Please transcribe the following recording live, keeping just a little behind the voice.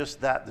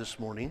Just that this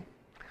morning.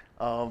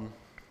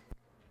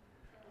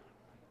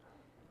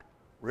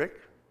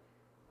 Rick,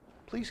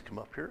 please come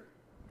up here.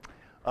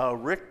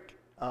 Rick,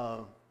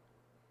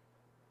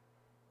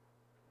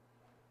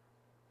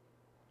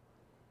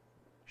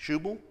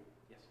 Schubel?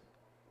 Yes.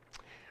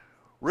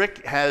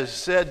 Rick has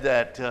said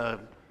that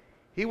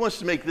he wants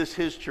to make this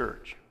his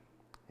church.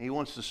 He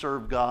wants to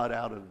serve God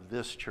out of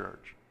this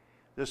church,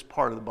 this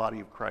part of the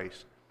body of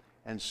Christ.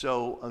 And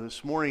so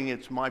this morning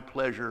it's my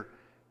pleasure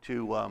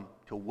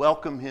to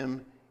welcome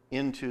him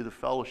into the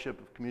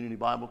fellowship of Community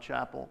Bible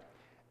Chapel.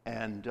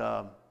 And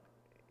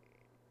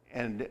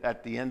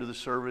at the end of the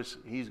service,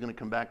 he's going to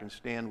come back and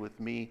stand with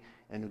me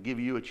and give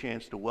you a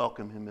chance to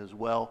welcome him as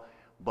well.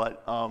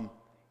 But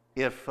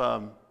if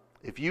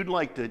you'd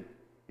like to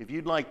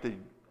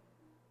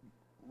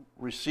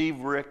receive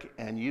Rick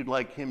and you'd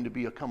like him to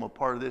become a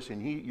part of this,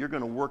 and you're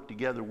going to work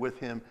together with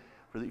him.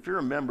 If you're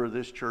a member of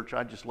this church,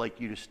 I'd just like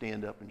you to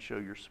stand up and show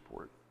your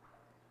support.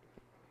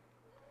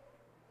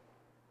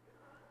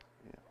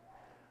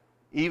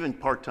 Even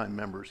part-time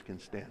members can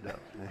stand up.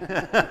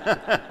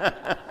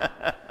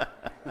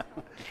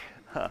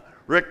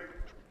 Rick,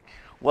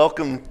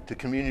 welcome to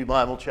Community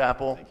Bible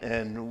Chapel,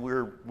 and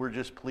we're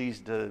just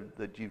pleased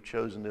that you've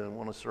chosen to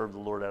want to serve the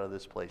Lord out of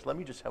this place. Let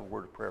me just have a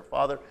word of prayer.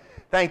 Father,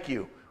 thank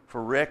you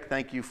for Rick.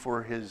 Thank you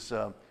for his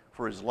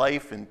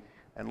life, and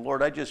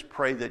Lord, I just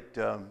pray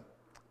that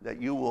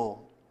you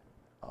will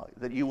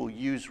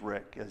use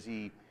Rick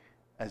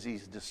as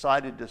he's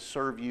decided to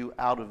serve you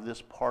out of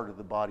this part of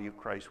the body of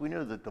Christ. We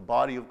know that the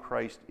body of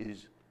Christ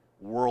is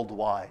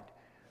worldwide,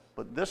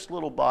 but this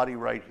little body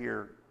right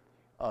here,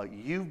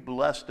 you've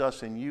blessed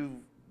us and you've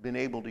been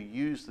able to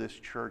use this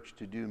church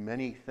to do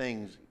many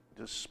things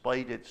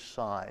despite its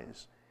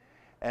size.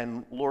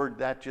 And Lord,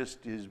 that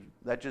just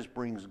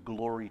brings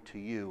glory to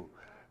you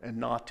and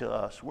not to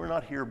us. We're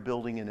not here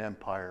building an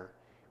empire.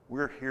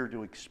 We're here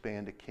to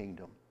expand a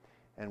kingdom.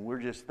 And we're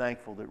just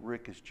thankful that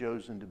Rick has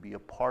chosen to be a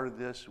part of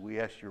this. We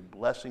ask your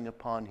blessing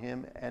upon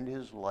him and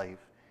his life.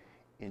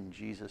 In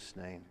Jesus'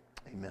 name,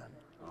 amen.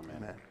 Amen.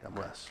 Amen. God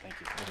bless. Thank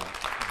you.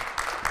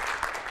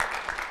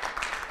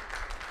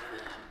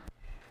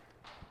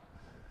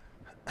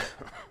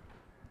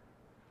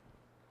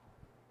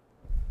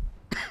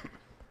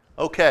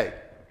 Okay.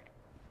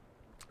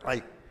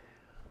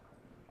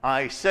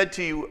 I said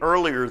to you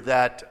earlier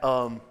that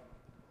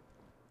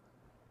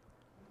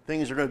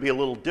things are going to be a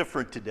little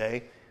different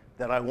today,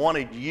 that I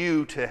wanted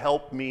you to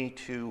help me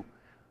to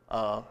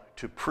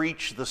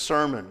preach the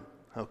sermon,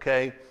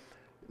 okay?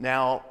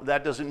 Now,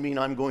 that doesn't mean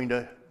I'm going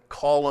to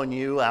call on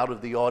you out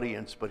of the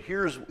audience, but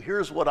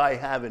here's what I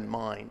have in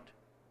mind.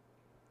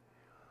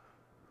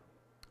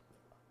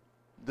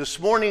 This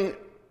morning,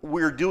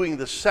 we're doing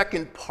the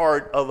second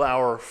part of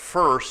our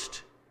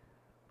first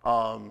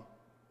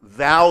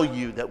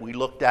value that we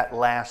looked at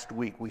last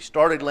week. We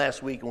started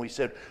last week and we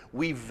said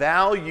we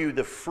value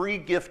the free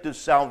gift of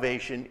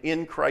salvation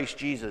in Christ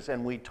Jesus,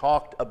 and we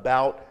talked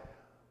about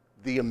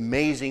the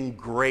amazing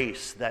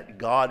grace that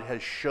God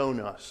has shown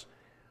us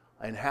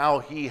and how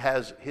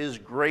his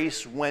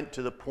grace went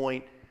to the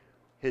point,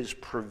 his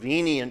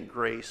prevenient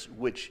grace,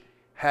 which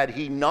had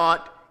he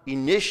not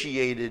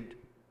initiated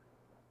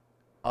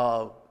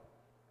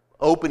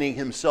opening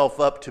himself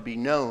up to be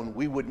known,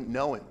 we wouldn't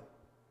know him.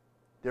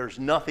 There's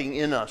nothing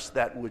in us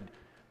that would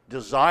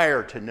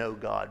desire to know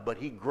God, but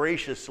he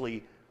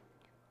graciously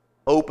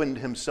opened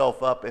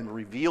himself up and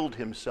revealed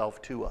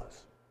himself to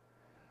us.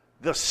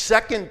 The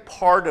second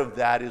part of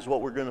that is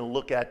what we're going to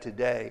look at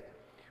today.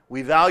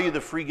 We value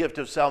the free gift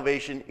of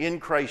salvation in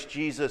Christ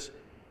Jesus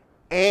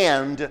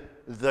and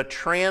the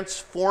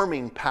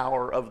transforming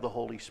power of the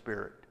Holy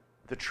Spirit.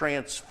 The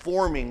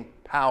transforming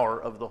power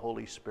of the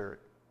Holy Spirit.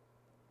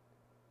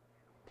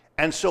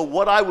 And so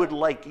what I would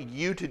like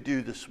you to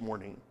do this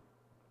morning,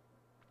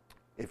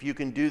 if you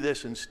can do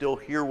this and still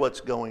hear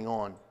what's going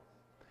on,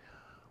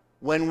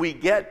 when we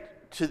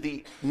get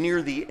to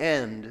near the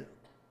end,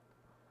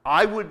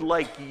 I would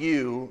like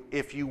you,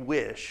 if you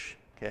wish,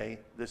 okay,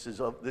 this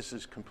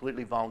is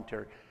completely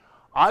voluntary,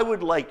 I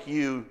would like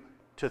you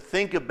to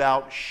think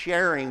about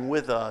sharing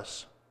with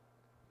us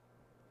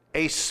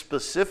a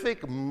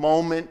specific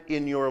moment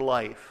in your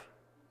life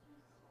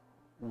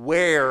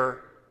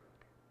where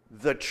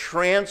the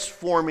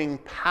transforming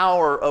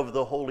power of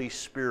the Holy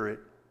Spirit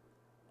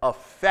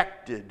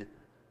affected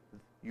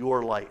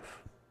your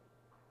life.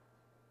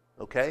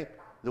 Okay?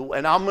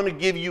 And I'm going to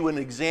give you an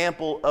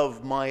example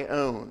of my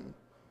own.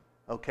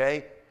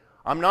 Okay?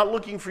 I'm not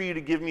looking for you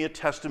to give me a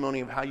testimony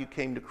of how you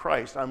came to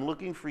Christ. I'm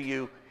looking for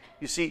you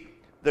see,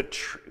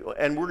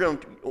 and we're going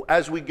to,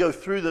 as we go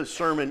through the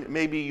sermon,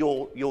 maybe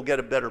you'll get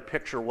a better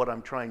picture of what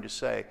I'm trying to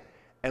say.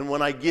 And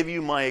when I give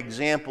you my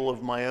example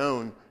of my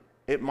own,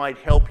 it might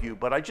help you.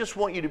 But I just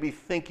want you to be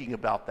thinking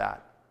about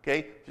that.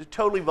 Okay? It's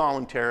totally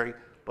voluntary.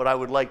 But I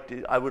would like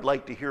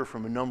to hear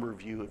from a number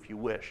of you if you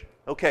wish.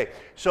 Okay,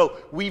 so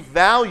we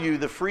value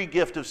the free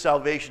gift of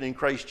salvation in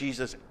Christ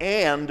Jesus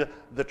and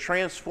the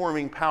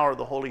transforming power of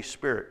the Holy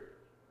Spirit.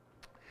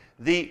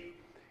 The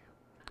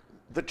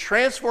The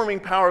transforming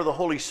power of the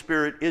Holy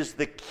Spirit is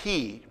the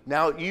key.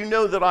 Now, you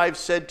know that I've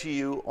said to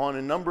you on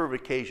a number of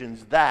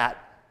occasions that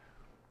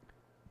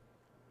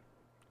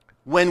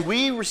when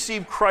we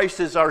receive Christ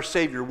as our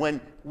Savior,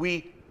 when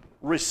we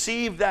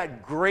receive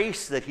that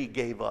grace that He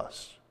gave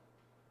us,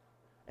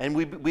 and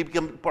we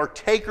become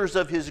partakers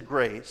of His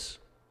grace,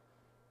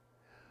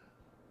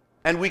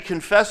 and we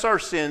confess our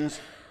sins,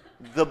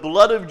 the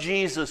blood of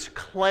Jesus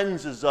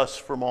cleanses us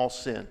from all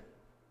sin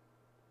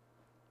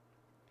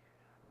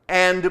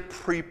and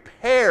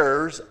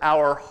prepares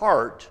our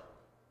heart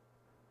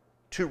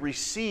to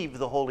receive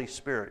the Holy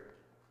Spirit.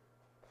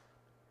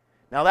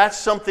 Now, that's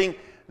something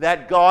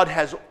that God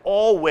has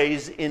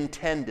always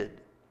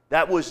intended.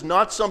 That was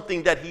not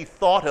something that He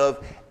thought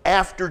of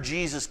after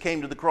Jesus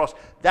came to the cross.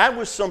 That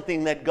was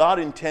something that God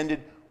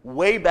intended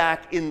way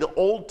back in the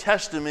Old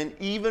Testament,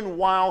 even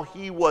while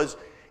He was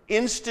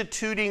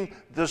instituting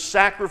the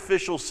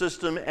sacrificial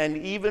system, and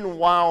even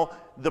while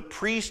the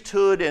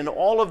priesthood and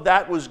all of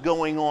that was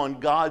going on.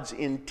 God's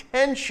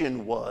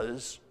intention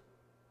was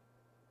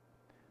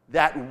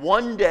that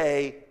one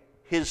day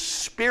His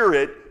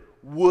Spirit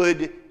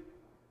would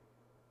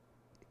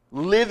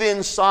live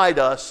inside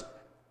us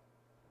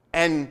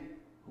and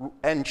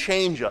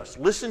change us.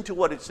 Listen to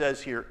what it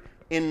says here.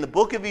 In the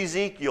book of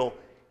Ezekiel,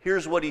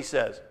 here's what He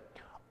says.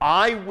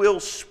 I will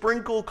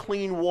sprinkle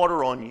clean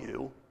water on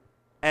you,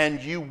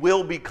 and you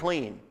will be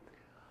clean.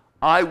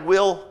 I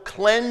will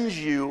cleanse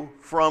you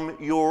from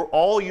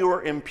all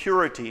your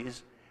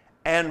impurities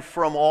and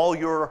from all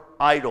your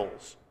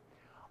idols.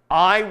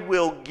 I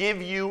will give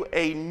you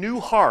a new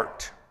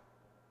heart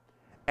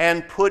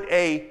and put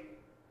a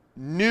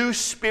new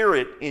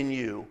spirit in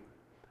you.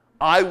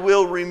 I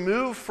will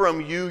remove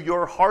from you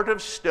your heart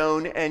of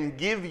stone and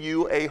give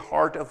you a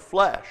heart of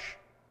flesh.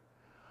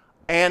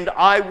 And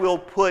I will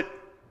put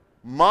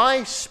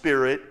my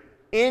spirit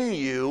in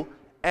you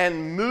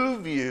and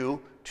move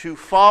you to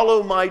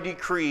follow my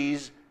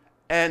decrees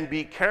and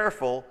be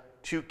careful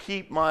to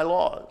keep my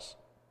laws.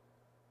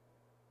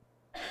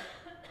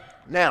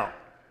 Now,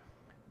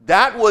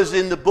 that was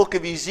in the book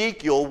of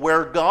Ezekiel,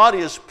 where God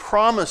is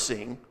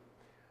promising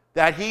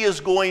that He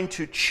is going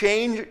to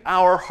change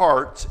our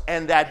hearts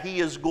and that He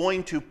is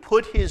going to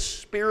put His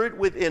Spirit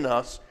within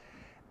us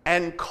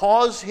and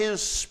cause His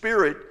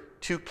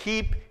Spirit to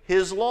keep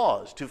His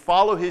laws, to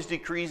follow His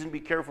decrees and be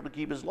careful to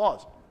keep His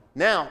laws.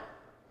 Now,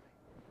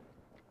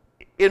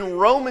 in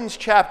Romans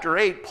chapter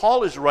 8,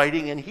 Paul is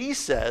writing, and he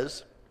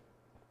says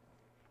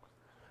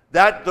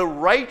that the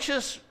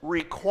righteous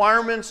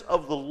requirements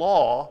of the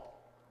law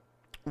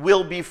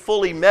will be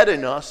fully met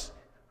in us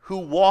who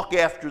walk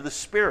after the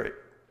Spirit.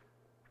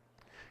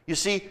 You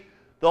see,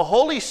 the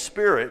Holy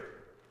Spirit,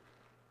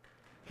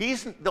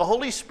 the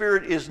Holy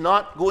Spirit is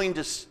not going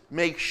to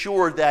make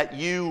sure that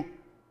you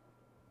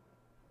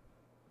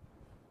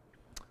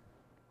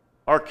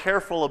are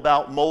careful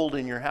about mold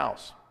in your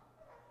house.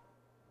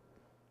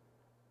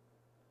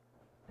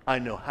 I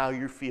know how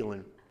you're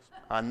feeling.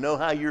 I know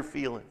how you're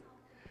feeling.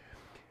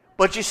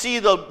 But you see,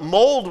 the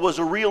mold was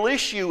a real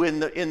issue in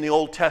the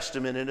Old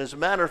Testament. And as a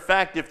matter of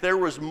fact, if there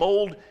was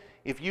mold,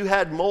 if you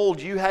had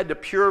mold, you had to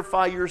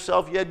purify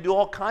yourself. You had to do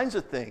all kinds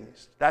of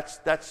things.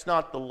 That's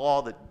not the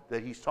law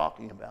that he's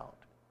talking about.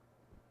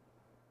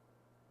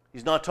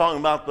 He's not talking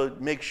about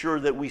make sure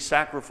that we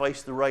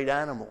sacrifice the right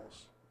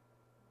animals.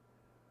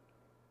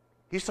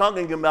 He's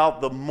talking about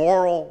the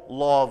moral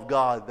law of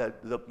God,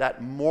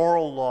 that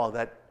moral law,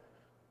 that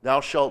thou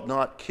shalt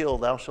not kill,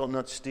 thou shalt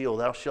not steal,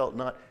 thou shalt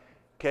not...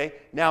 Okay?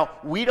 Now,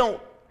 we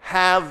don't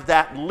have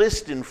that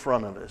list in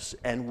front of us,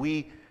 and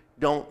we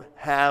don't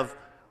have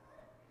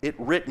it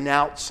written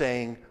out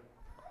saying,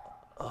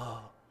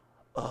 I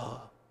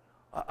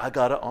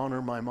got to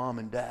honor my mom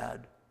and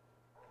dad.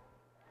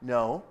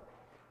 No.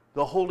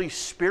 The Holy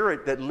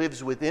Spirit that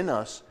lives within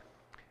us,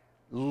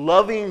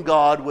 loving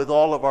God with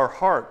all of our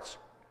hearts,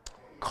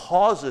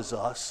 causes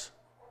us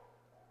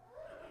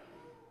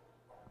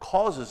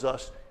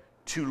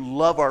to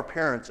love our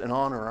parents and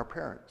honor our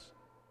parents.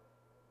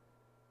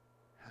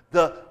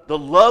 The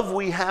love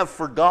we have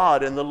for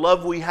God and the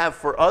love we have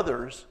for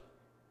others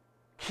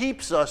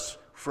keeps us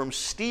from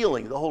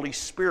stealing. The Holy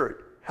Spirit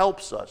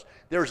helps us.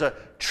 There's a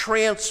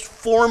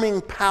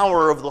transforming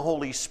power of the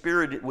Holy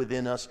Spirit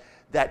within us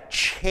that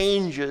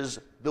changes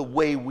the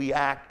way we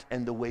act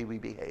and the way we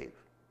behave.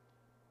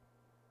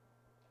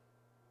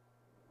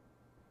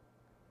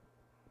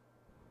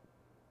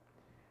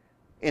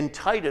 In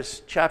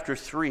Titus chapter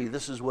 3,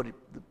 this is what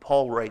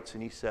Paul writes,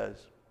 and he says,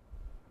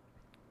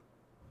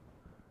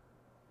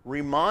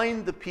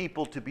 remind the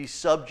people to be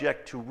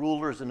subject to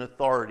rulers and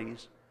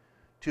authorities,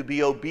 to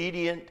be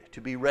obedient,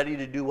 to be ready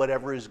to do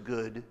whatever is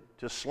good,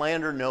 to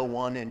slander no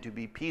one, and to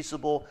be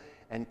peaceable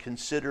and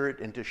considerate,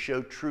 and to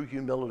show true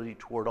humility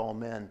toward all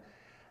men.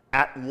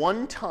 At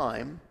one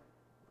time,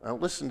 now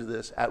listen to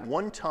this, at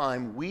one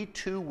time we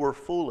too were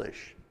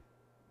foolish,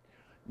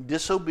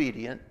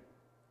 disobedient,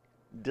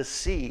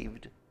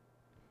 deceived,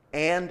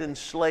 and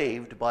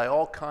enslaved by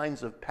all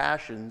kinds of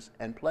passions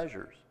and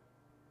pleasures.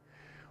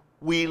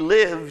 We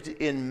lived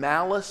in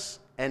malice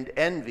and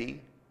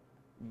envy,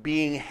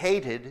 being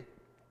hated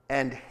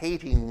and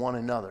hating one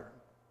another.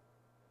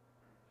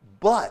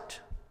 But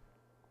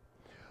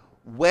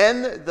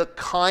when the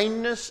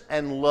kindness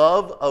and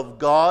love of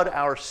God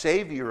our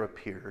Savior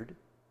appeared,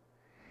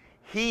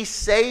 He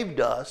saved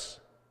us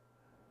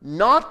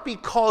not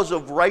because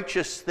of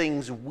righteous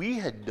things we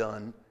had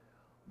done,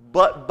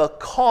 but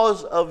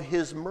because of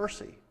His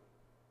mercy.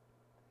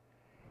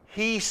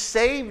 He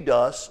saved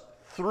us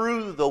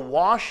through the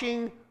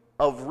washing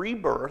of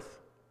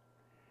rebirth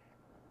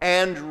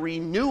and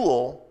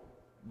renewal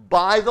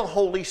by the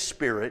Holy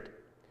Spirit,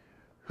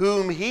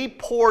 whom He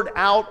poured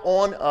out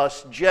on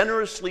us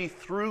generously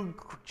through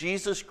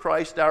Jesus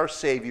Christ our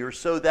Savior,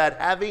 so that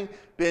having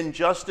been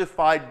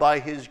justified by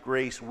His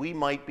grace, we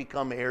might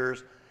become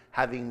heirs,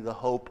 having the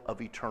hope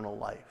of eternal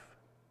life.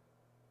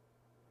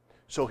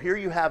 So here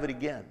you have it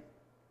again.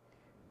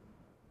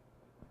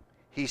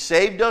 He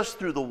saved us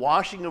through the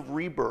washing of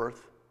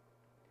rebirth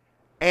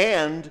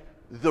and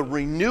the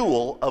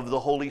renewal of the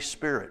Holy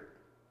Spirit.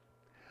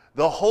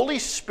 The Holy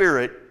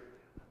Spirit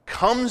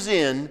comes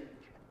in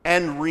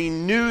and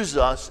renews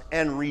us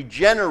and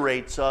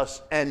regenerates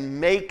us and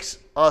makes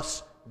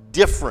us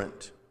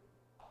different.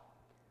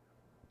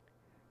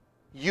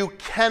 You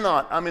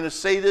cannot, I'm going to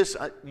say this,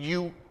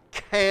 you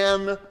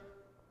cannot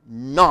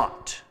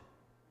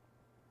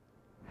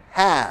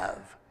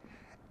have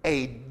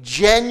a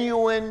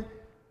genuine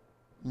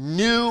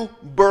new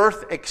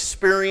birth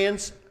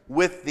experience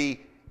with the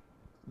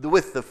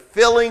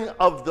filling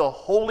of the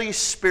Holy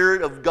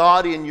Spirit of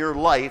God in your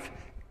life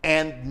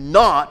and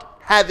not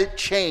have it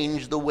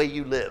change the way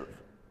you live.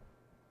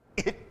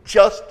 It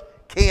just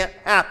can't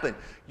happen.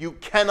 You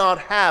cannot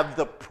have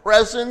the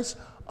presence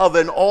of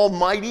an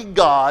almighty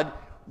God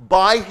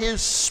by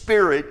His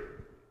Spirit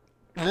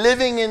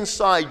living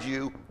inside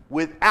you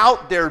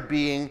without there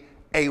being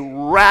a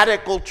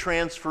radical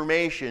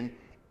transformation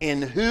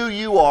in who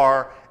you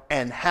are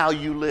and how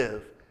you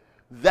live.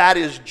 That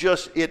is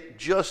just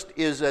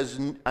is as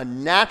a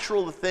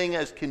natural thing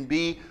as can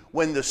be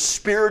when the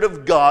Spirit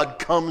of God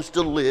comes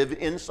to live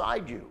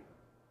inside you.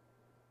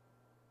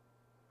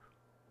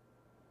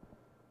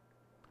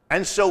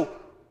 And so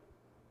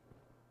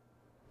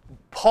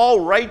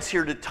Paul writes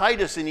here to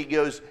Titus and he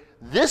goes,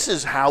 this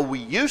is how we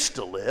used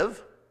to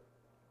live.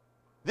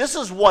 This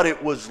is what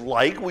it was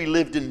like. We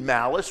lived in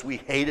malice. We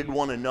hated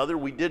one another.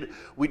 We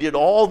did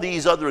all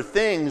these other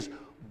things.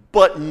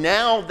 But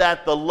now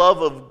that the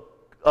love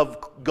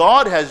of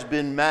God has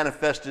been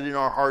manifested in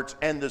our hearts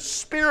and the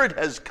Spirit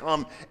has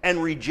come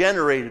and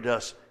regenerated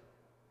us,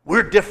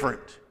 we're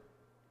different.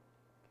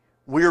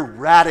 We're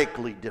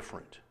radically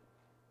different.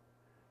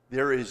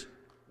 There is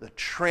the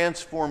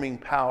transforming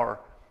power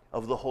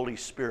of the Holy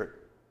Spirit.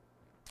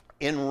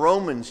 In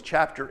Romans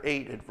chapter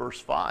 8 at verse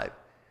 5,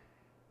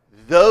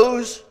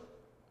 those,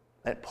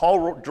 and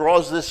Paul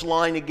draws this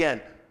line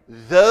again,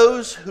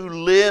 those who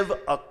live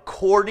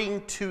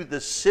according to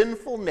the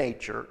sinful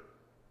nature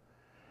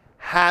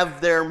have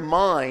their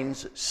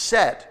minds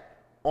set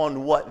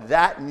on what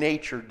that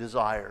nature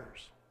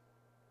desires.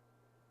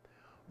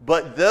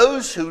 But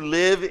those who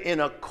live in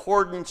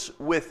accordance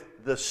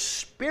with the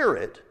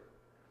Spirit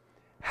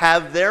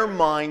have their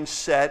minds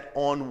set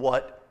on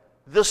what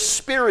the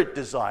Spirit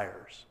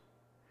desires.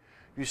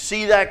 You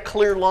see that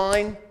clear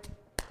line?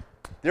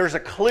 There's a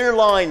clear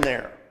line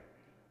there.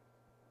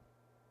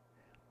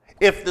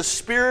 If the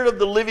Spirit of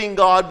the living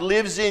God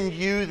lives in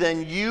you,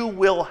 then you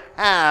will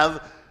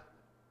have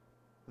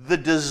the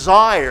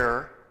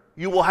desire,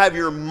 you will have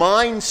your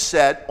mind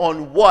set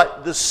on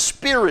what the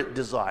Spirit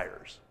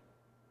desires.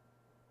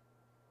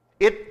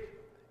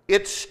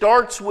 It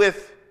starts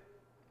with,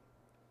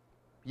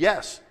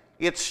 yes,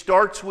 it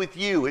starts with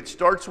you. It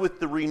starts with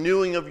the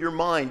renewing of your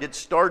mind. It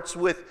starts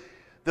with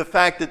the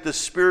fact that the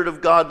Spirit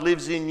of God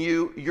lives in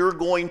you. You're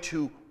going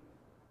to,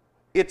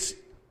 it's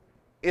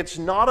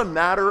not a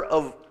matter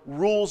of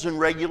rules and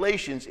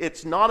regulations.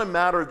 It's not a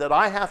matter that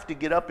I have to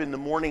get up in the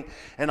morning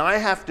and I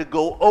have to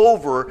go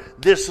over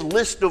this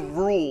list of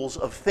rules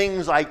of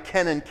things I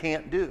can and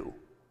can't do.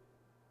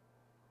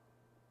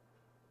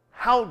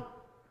 How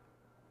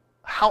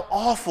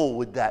awful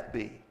would that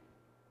be?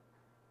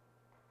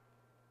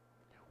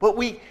 But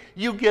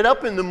you get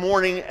up in the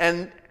morning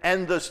and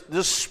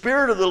the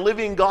Spirit of the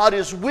living God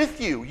is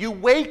with you. You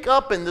wake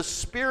up and the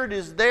Spirit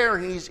is there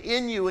and He's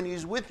in you and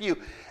He's with you.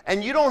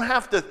 And you don't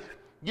have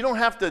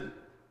to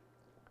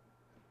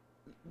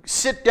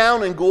sit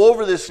down and go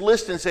over this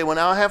list and say, well,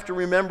 now I have to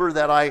remember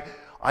that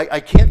I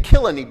can't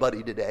kill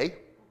anybody today.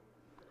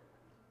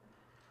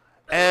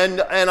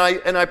 And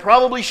I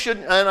probably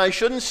shouldn't, and I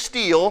shouldn't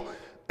steal,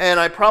 and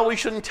I probably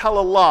shouldn't tell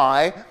a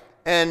lie.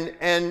 And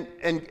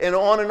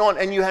on and on.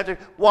 And you have to,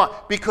 why?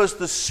 Because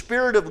the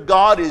Spirit of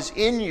God is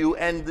in you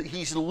and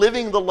He's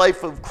living the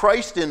life of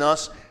Christ in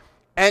us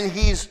and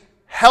He's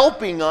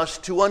helping us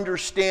to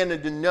understand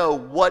and to know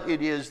what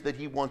it is that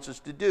He wants us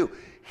to do.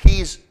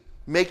 He's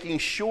making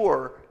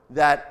sure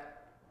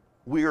that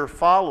we are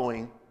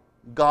following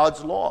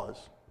God's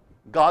laws,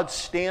 God's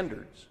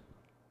standards.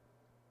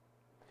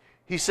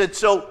 He said,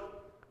 so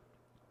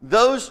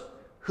those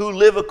who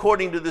live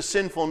according to the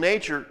sinful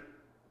nature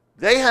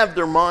they have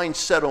their mind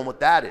set on what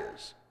that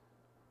is.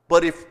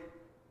 But if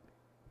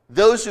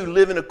those who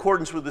live in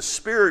accordance with the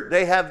Spirit,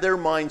 they have their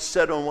mind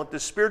set on what the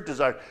Spirit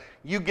desires.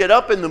 You get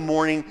up in the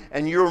morning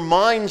and your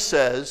mind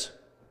says,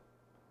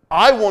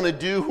 I want to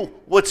do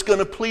what's going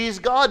to please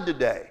God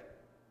today.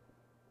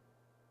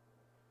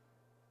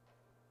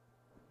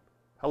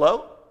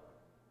 Hello?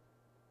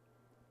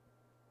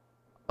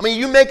 I mean,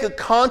 you make a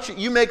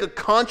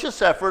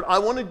conscious effort, I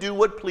want to do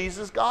what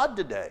pleases God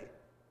today.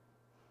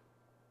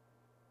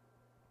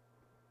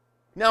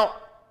 Now,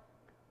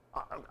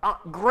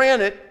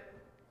 granted,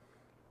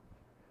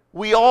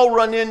 we all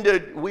run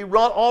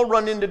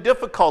into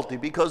difficulty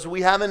because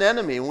we have an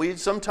enemy, and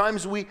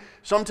sometimes we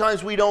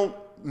don't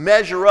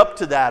measure up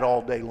to that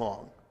all day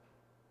long.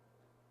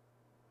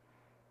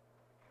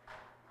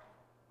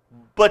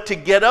 But to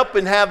get up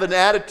and have an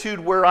attitude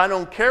where I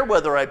don't care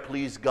whether I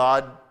please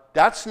God,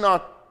 that's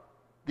not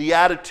the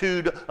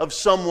attitude of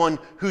someone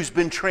who's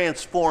been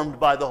transformed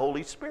by the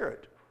Holy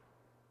Spirit.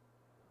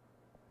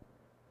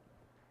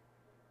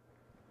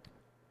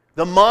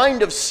 The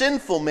mind of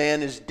sinful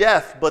man is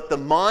death, but the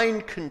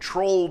mind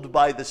controlled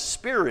by the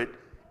Spirit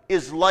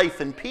is life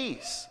and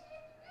peace.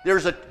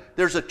 There's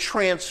a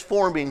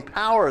transforming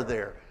power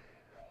there.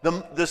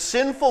 The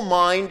sinful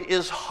mind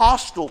is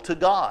hostile to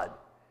God.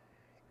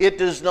 It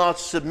does not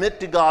submit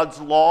to God's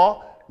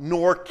law,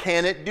 nor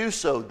can it do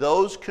so.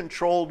 Those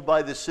controlled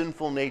by the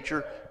sinful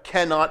nature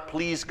cannot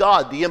please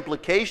God. The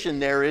implication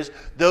there is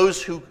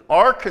those who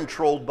are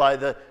controlled by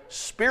the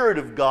Spirit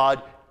of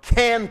God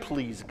can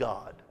please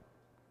God.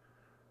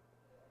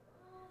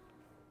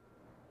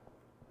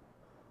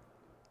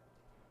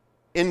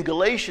 In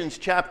Galatians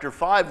chapter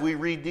 5, we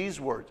read these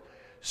words.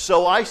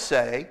 So I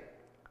say,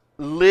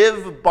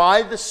 live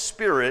by the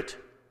Spirit,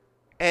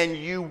 and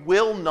you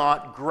will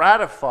not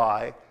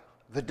gratify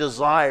the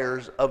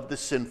desires of the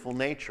sinful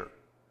nature.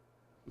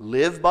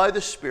 Live by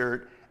the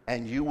Spirit,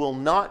 and you will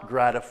not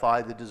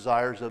gratify the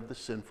desires of the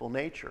sinful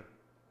nature.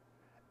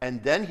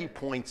 And then he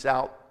points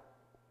out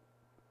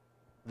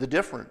the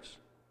difference.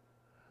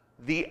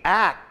 The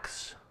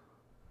acts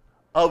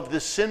of the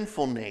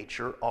sinful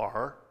nature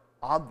are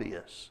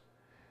obvious.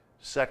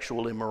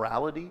 Sexual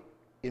immorality,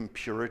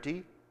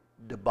 impurity,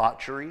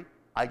 debauchery,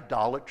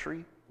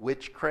 idolatry,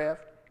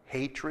 witchcraft,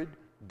 hatred,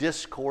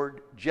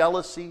 discord,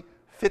 jealousy,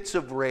 fits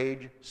of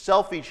rage,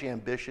 selfish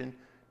ambition,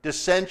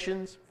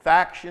 dissensions,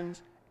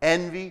 factions,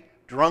 envy,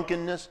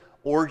 drunkenness,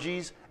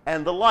 orgies,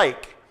 and the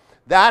like.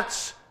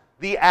 That's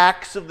the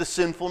acts of the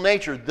sinful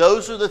nature.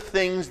 Those are the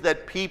things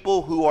that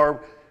people who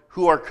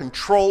are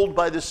controlled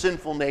by the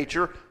sinful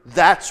nature,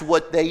 that's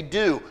what they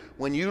do.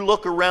 When you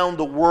look around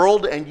the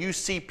world and you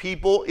see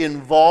people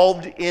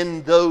involved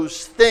in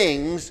those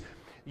things,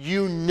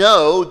 you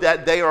know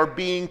that they are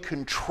being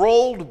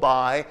controlled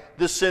by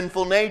the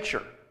sinful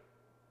nature.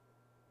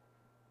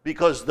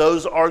 Because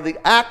those are the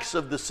acts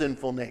of the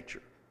sinful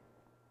nature.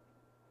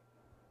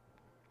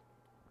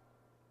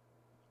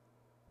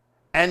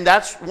 And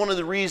that's one of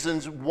the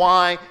reasons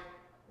why,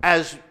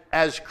 as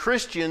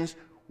Christians,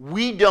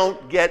 we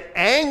don't get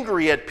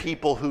angry at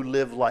people who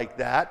live like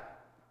that.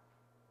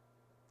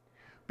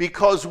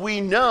 Because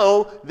we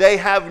know they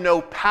have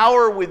no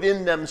power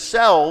within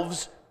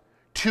themselves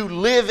to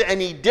live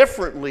any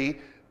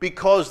differently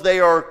because they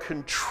are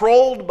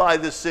controlled by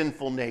the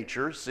sinful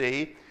nature.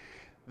 See,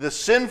 the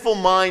sinful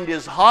mind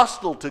is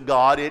hostile to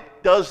God. It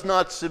does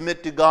not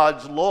submit to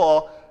God's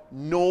law,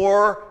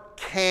 nor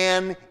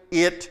can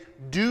it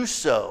do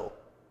so.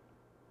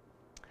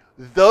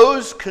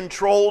 Those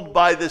controlled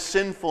by the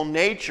sinful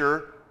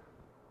nature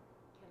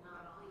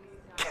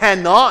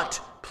cannot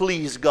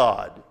please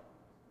God.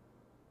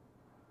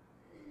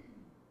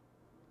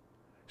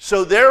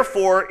 So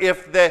therefore,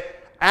 if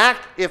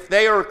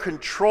they are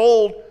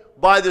controlled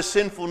by the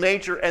sinful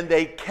nature and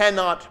they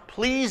cannot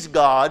please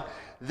God,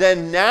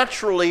 then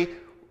naturally,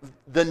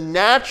 the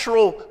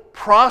natural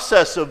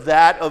process of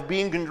that, of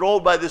being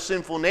controlled by the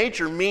sinful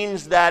nature,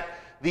 means that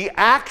the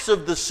acts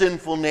of the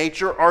sinful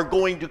nature are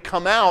going to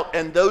come out,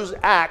 and those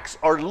acts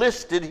are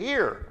listed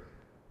here.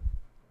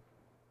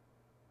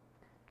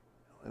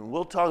 And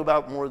we'll talk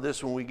about more of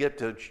this when we get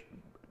to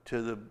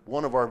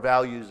one of our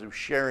values of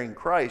sharing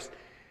Christ.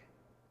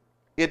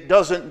 It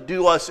doesn't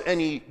do us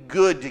any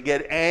good to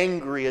get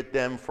angry at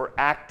them for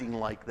acting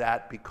like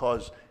that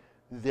because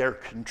they're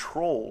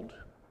controlled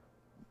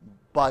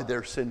by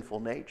their sinful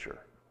nature.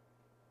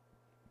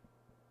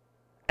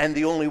 And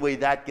the only way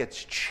that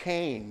gets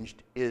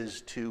changed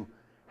is to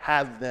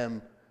have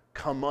them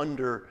come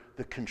under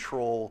the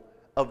control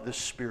of the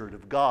Spirit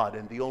of God.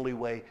 And the only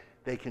way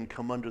they can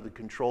come under the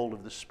control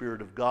of the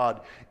Spirit of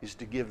God is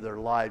to give their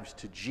lives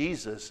to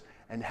Jesus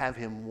and have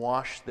Him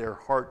wash their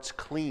hearts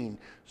clean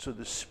so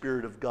the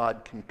Spirit of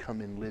God can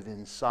come and live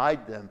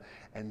inside them.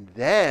 And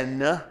then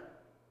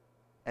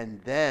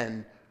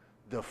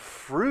the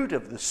fruit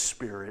of the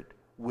Spirit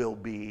will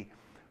be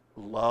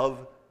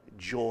love,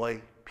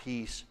 joy,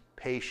 peace,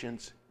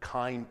 patience,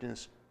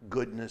 kindness,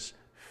 goodness,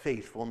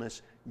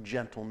 faithfulness,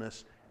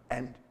 gentleness,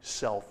 and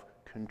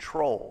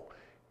self-control.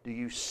 Do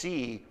you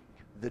see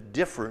the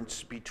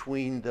difference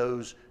between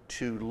those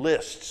to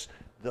lists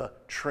the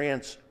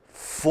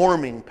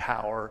transforming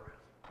power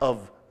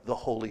of the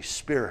Holy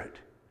Spirit.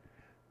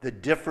 The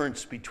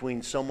difference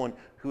between someone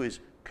who is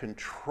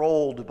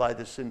controlled by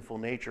the sinful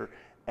nature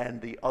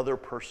and the other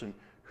person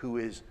who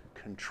is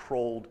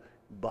controlled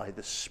by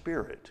the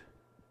Spirit.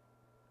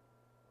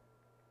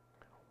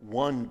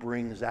 One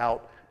brings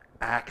out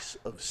acts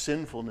of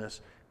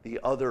sinfulness, the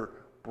other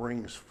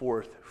brings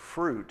forth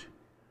fruit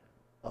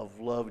of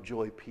love,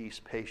 joy, peace,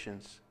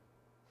 patience,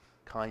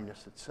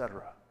 kindness,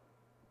 etc.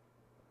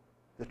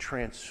 The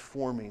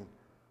transforming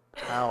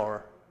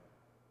power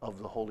of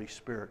the Holy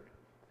Spirit.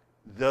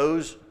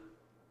 Those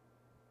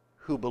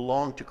who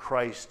belong to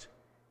Christ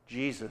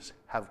Jesus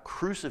have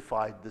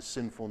crucified the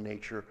sinful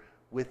nature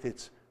with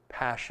its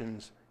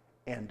passions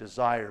and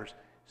desires.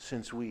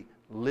 Since we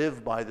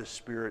live by the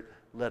Spirit,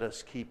 let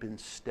us keep in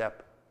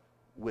step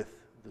with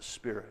the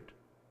Spirit.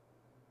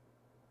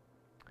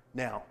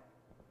 Now,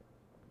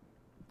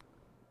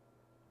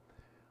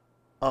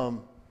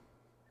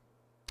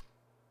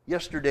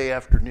 yesterday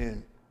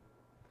afternoon,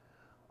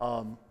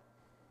 I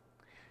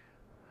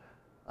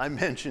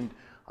mentioned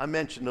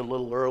a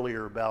little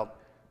earlier about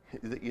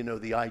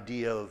the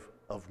idea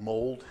of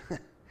mold,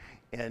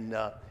 and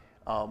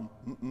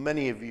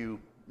many of you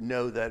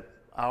know that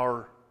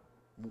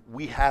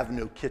we have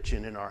no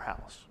kitchen in our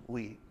house.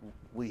 We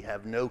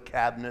have no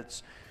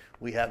cabinets.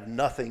 We have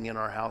nothing in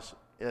our house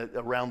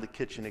around the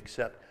kitchen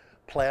except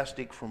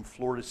plastic from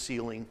floor to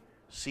ceiling,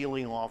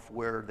 sealing off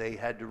where they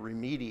had to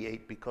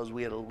remediate because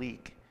we had a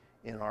leak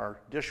in our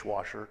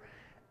dishwasher,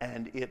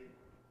 and it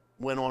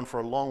went on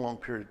for a long, long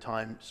period of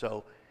time.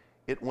 So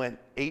it went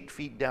 8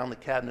 feet down the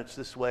cabinets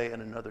this way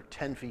and another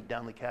 10 feet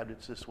down the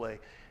cabinets this way.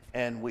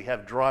 And we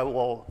have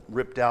drywall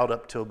ripped out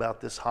up to about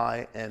this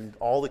high, and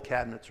all the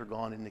cabinets are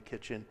gone in the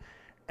kitchen.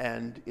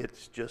 And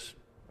it's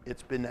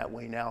been that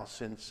way now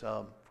since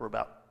for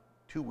about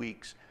 2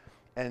 weeks.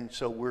 And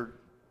so we're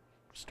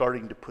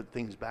starting to put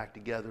things back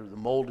together. The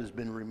mold has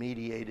been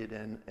remediated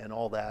and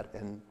all that,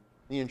 and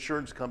the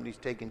insurance company's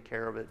taking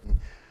care of it and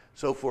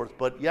so forth.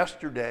 But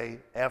yesterday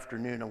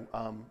afternoon,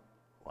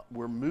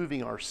 we're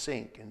moving our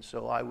sink, and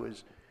so I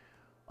was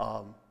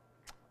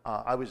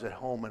at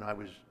home, and I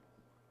was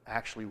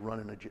actually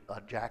running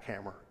a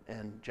jackhammer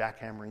and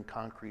jackhammering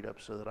concrete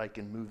up so that I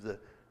can move the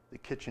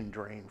kitchen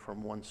drain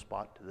from one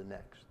spot to the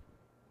next.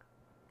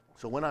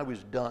 So when I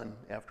was done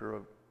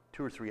after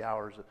 2 or 3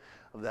 hours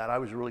of that, I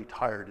was really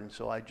tired, and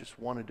so I just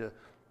wanted to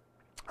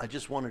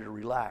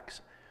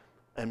relax.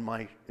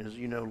 And as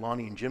you know,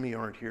 Lonnie and Jimmy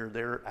aren't here;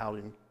 they're out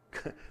in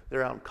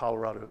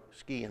Colorado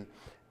skiing,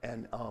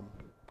 and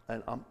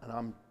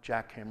I'm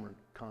jackhammering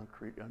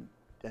concrete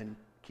and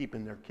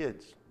keeping their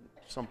kids.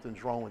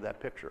 Something's wrong with that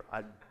picture.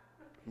 I'm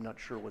not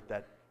sure what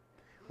that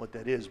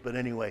is, but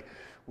anyway,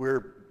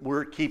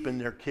 we're keeping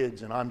their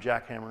kids, and I'm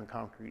jackhammering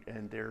concrete,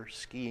 and they're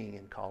skiing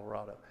in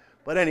Colorado.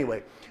 But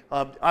anyway,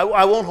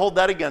 I won't hold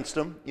that against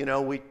them.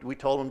 We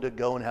told them to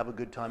go and have a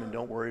good time and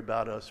don't worry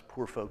about us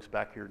poor folks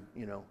back here,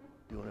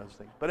 doing those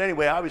things. But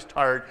anyway, I was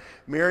tired.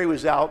 Mary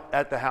was out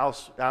at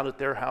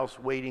their house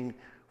waiting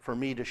for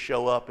me to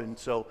show up, and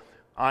so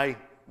I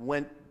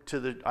went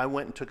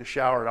and took a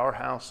shower at our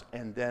house,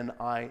 and then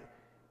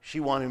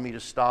she wanted me to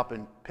stop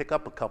and pick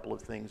up a couple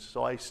of things.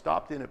 So I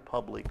stopped in at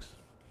Publix,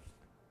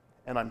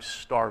 and I'm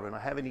starving. I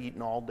haven't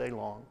eaten all day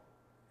long.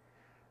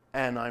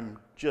 And I'm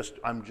just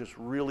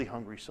really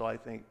hungry, so I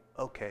think,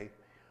 okay,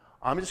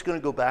 I'm just going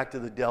to go back to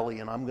the deli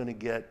and I'm going to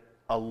get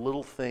a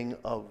little thing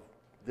of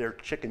their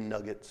chicken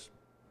nuggets,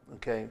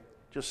 okay?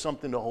 Just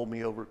something to hold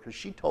me over, because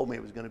she told me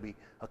it was going to be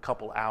a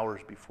couple hours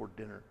before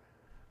dinner.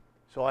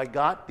 So I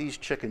got these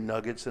chicken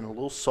nuggets and a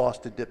little sauce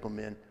to dip them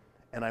in,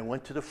 and I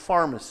went to the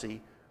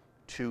pharmacy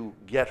to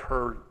get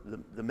her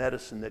the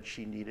medicine that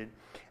she needed,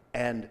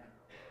 and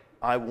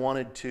I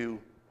wanted to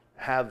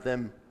have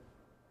them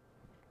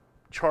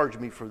charge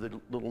me for the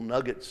little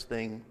nuggets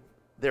thing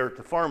there at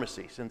the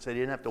pharmacy. Since they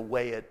didn't have to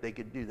weigh it, they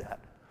could do that.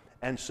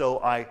 And so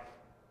I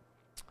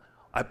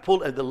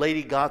the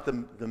lady got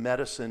the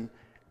medicine,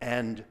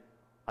 and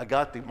I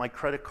got my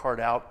credit card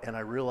out, and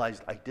I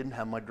realized I didn't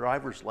have my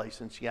driver's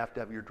license. You have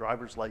to have your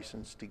driver's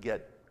license to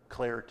get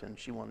Claritin.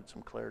 She wanted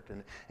some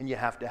Claritin, and you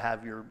have to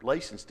have your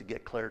license to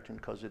get Claritin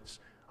because it's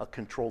a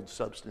controlled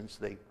substance.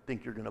 They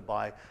think you're going to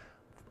buy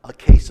a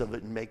case of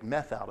it and make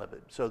meth out of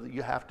it. So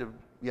you have to.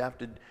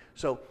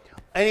 So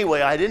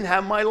anyway, I didn't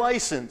have my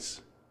license,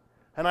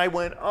 and I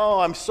went, "Oh,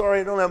 I'm sorry,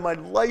 I don't have my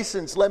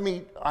license.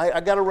 I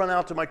got to run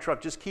out to my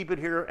truck. Just keep it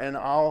here, and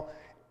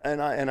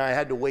I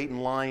had to wait in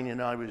line, and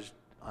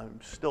I'm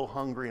still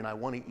hungry, and I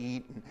want to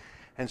eat,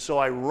 and so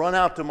I run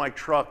out to my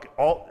truck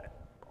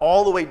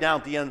all the way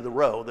down at the end of the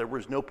row. There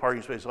was no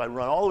parking space, so I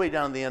run all the way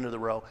down the end of the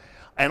row,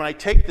 and I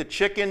take the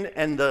chicken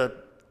and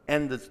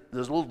this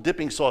little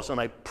dipping sauce, and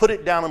I put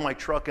it down in my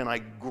truck, and I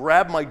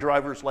grab my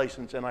driver's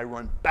license, and I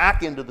run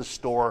back into the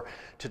store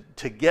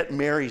to get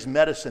Mary's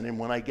medicine. And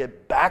when I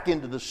get back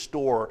into the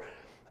store,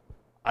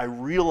 I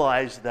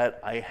realize that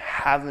I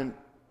haven't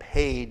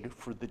paid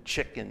for the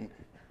chicken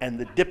and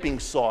the dipping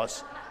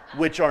sauce,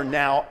 which are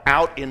now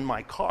out in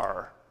my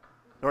car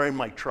or in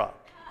my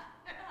truck.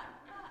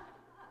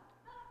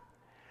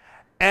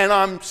 And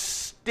I'm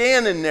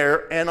standing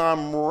there and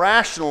I'm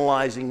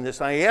rationalizing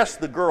this. I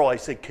asked the girl, I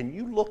said, can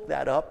you look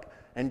that up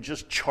and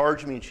just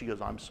charge me? And she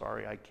goes, I'm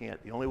sorry, I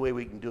can't. The only way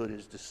we can do it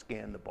is to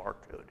scan the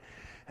barcode.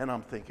 And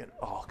I'm thinking,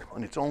 oh, come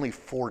on, it's only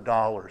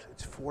 $4.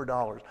 It's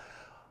 $4.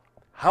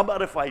 How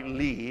about if I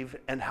leave,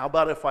 and how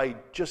about if I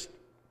just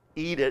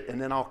eat it, and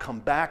then I'll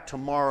come back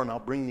tomorrow and I'll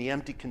bring the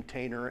empty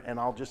container and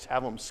I'll just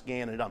have them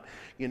scan it up,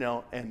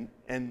 and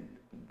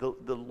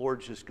the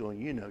Lord's just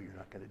going, you're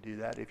not going to do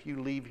that. If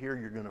you leave here,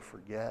 you're going to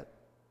forget.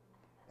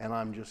 And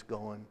I'm just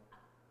going,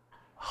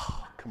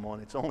 oh, come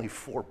on, it's only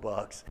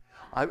 $4.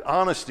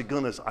 Honest to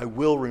goodness, I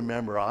will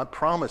remember. I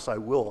promise I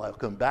will. I'll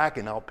come back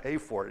and I'll pay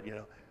for it,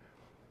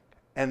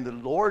 And the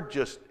Lord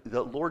just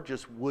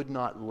would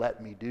not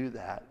let me do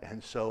that.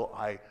 And so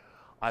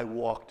I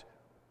walked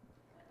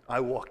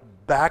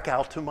back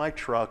out to my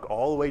truck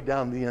all the way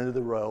down the end of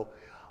the row.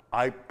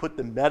 I put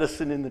the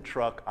medicine in the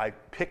truck. I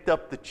picked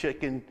up the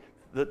chicken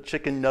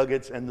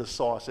nuggets and the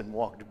sauce and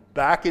walked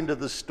back into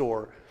the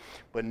store.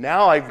 But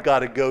now I've got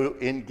to go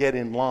and get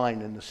in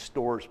line, and the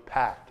store's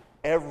packed.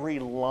 Every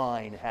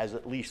line has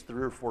at least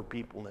 3 or 4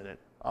 people in it.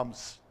 I'm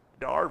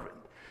starving.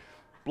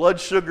 Blood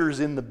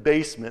sugar's in the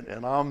basement,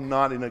 and I'm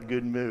not in a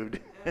good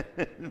mood.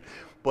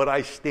 But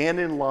I stand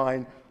in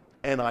line,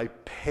 and I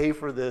pay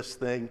for this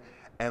thing,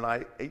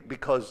 and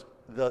because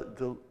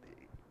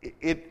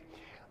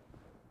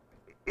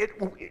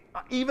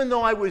even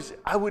though I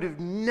would have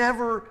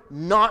never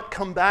not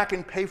come back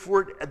and pay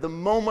for it. At the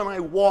moment I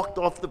walked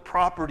off the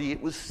property,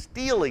 it was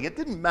stealing. It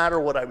didn't matter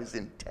what I was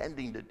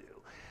intending to do.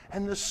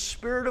 And the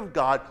Spirit of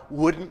God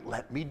wouldn't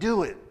let me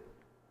do it.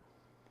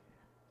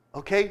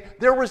 Okay?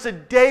 There was a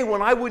day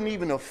when I wouldn't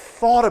even have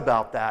thought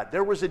about that.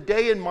 There was a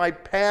day in my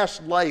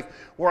past life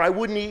where I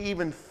wouldn't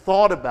even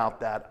thought about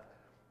that.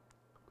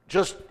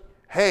 Just,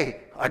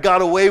 hey, I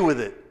got away with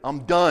it.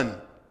 I'm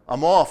done.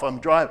 I'm off. I'm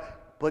driving.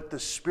 But the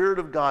Spirit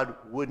of God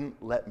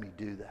wouldn't let me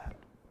do that.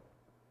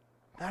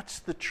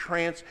 That's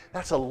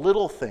a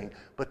little thing,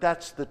 but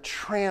that's the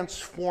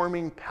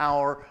transforming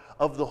power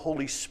of the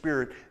Holy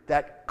Spirit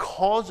that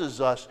causes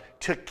us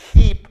to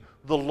keep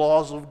the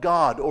laws of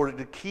God, or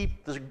to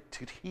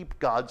keep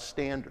God's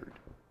standard.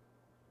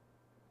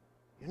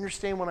 You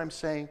understand what I'm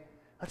saying?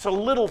 That's a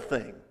little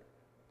thing.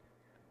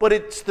 But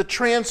it's the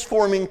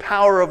transforming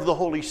power of the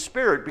Holy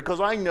Spirit, because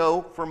I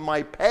know from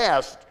my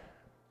past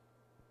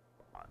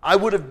I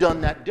would have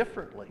done that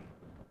differently.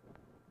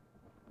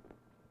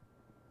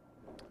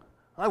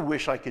 I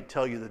wish I could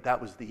tell you that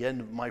was the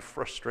end of my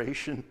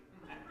frustration.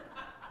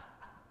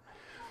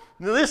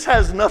 Now, this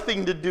has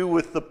nothing to do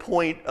with the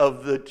point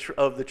of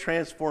the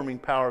transforming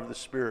power of the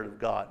Spirit of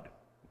God.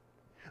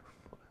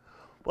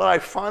 But I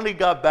finally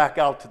got back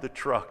out to the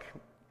truck,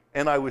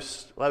 and I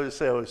was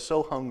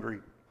so hungry.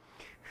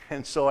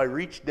 And so I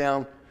reached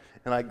down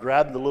and I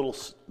grabbed the little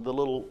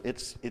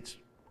it's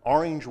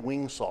orange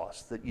wing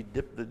sauce that you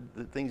dip the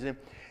things in,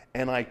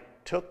 and I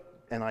took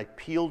and I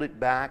peeled it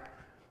back,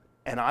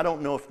 and I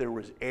don't know if there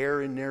was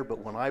air in there, but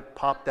when I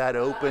popped that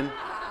open,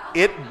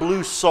 it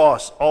blew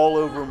sauce all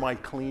over my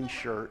clean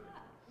shirt.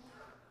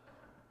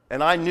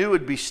 And I knew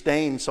it'd be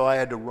stained, so I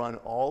had to run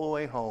all the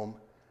way home,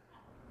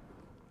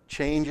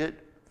 change it,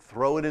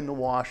 throw it in the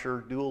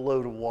washer, do a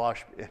load of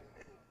wash.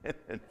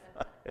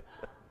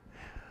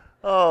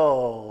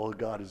 Oh,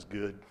 God is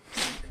good.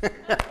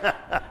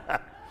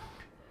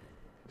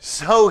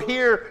 So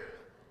here's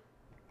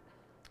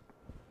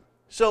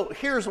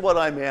what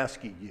I'm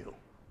asking you.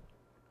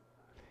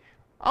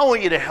 I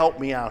want you to help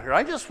me out here.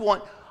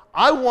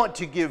 I want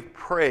to give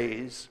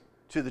praise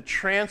to the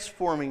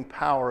transforming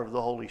power of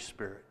the Holy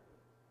Spirit.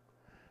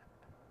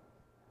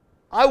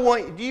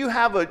 Do you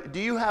have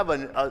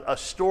a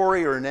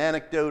story or an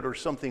anecdote or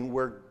something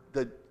where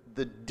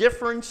the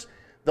difference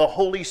the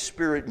Holy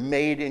Spirit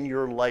made in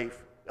your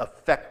life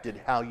affected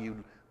how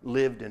you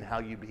lived and how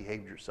you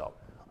behaved yourself?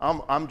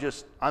 I'm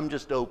just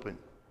open.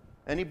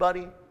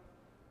 Anybody?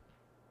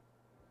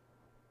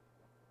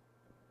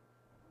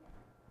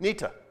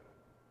 Nita.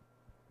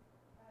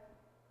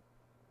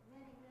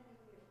 Many years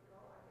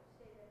ago, I would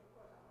say that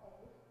because I'm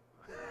old.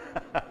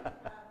 I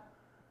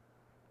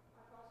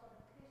was on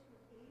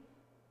Christmas Eve,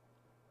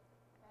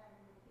 and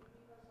the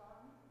TV was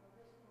on, I was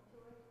listening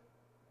to it,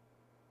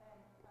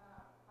 and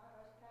I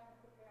was kind of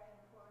preparing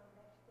for the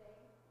next day.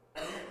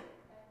 But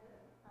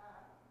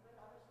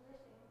I was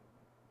listening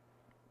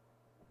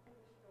to the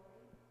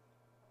story of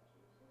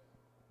Jesus,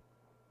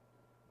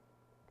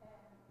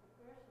 and the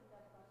person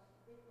that was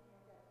with me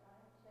at that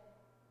time said,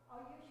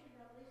 "Oh, you should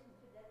not listen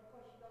to that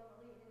because you don't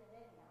believe in it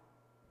anyhow."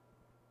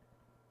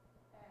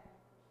 And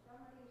for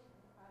some reason,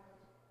 I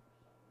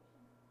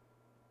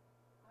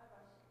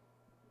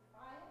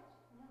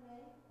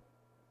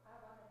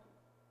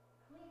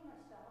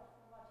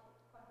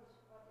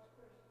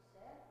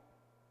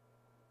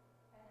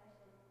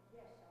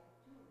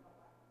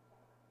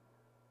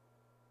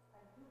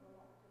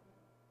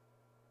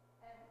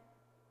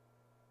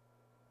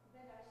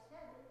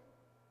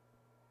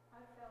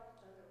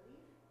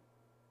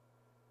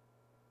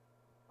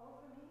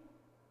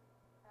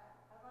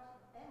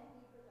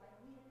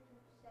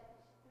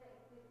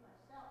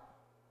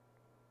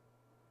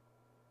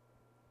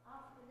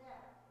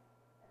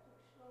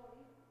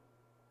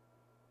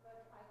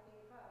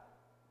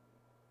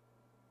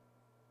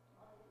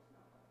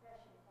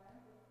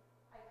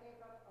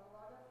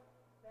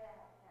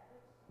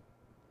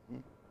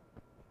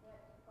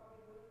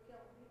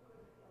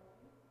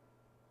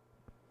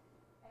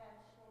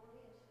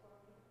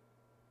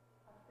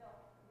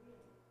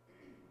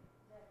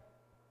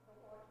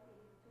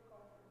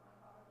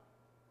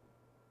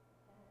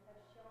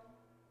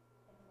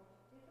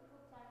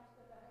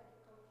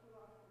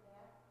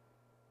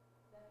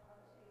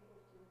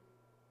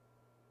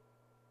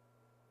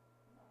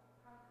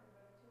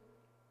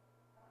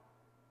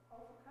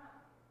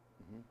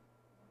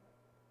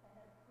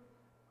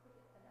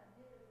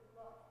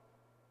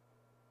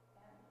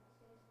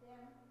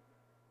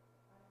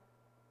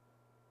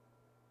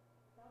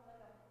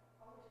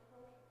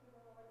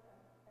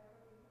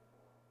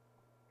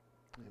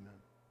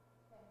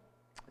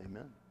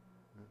Amen.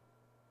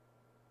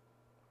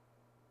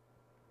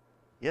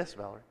 Yes,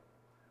 Valerie.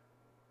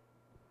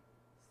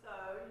 So,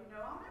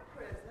 I'm in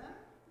prison,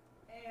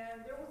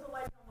 and there was a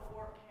lady on the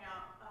work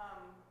camp.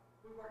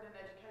 We worked in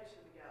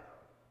education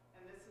together,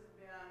 and this has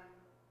been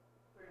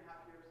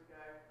 3.5 years ago.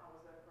 I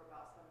was there for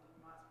about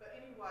 17 months. But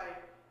anyway,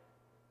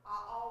 I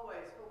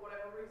always, for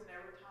whatever reason,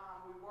 every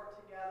time we worked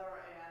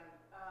together, and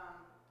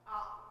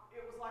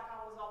it was like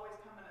I was always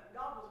coming,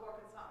 God was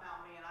working something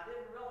out of me, and I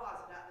didn't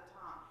realize it at the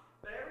time.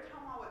 But every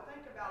time I would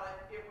think about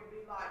it, it would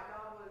be like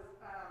God was,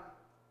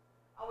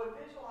 I would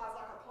visualize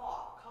like a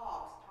clock,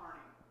 cogs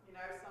turning.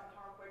 Some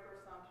turn quicker,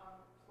 some turn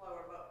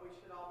slower, but we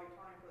should all be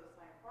turning for the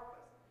same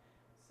purpose.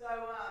 So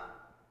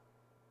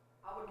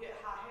I would get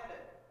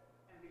high-headed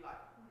and be like,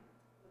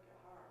 look at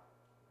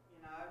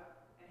her,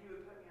 and he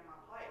would put me in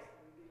my place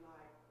and be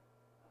like,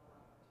 I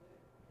love her too.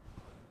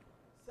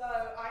 So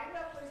I end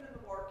up leaving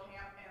the work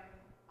camp and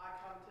I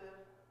come to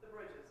the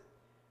Bridges.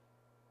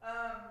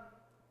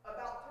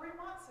 About 3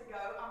 months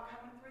ago, I'm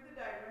coming through the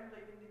day room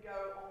leaving to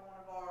go on one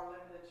of our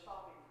limited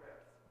shopping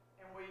trips.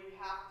 And we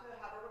have to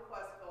have a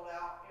request filled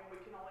out, and we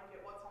can only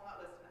get what's on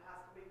that list, and it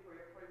has to be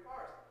pre-approved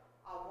first.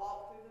 I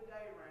walk through the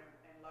day room,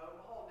 and lo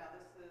and behold, now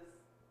this is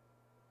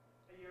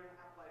a year and a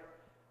half later,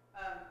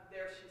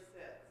 there she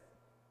sits.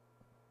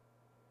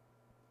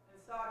 And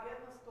so I get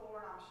in the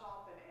store, and I'm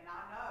shopping, and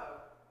I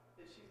know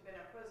that she's been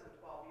in prison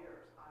 12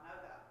 years. I know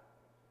that.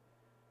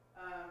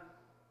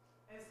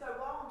 And so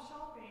while I'm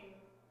shopping,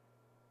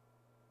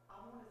 I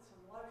wanted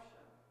some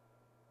lotion.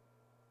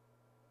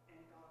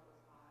 And God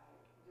was like,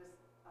 just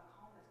a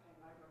calmness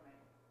came over me.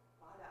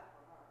 Buy that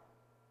for her.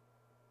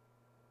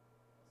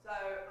 So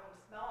I'm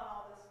smelling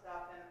all this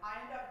stuff, and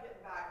I end up getting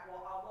back.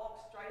 Well, I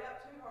walk straight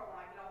up to her when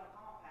I get on the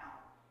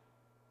compound.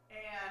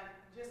 And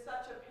just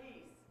such a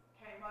peace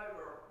came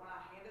over when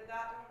I handed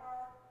that to her.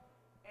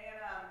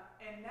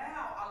 And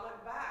now I look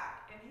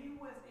back, and he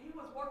was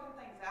working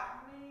things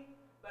out for me,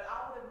 but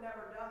I would have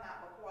never done that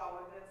before. I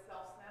would have been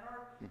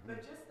self-centered. Mm-hmm.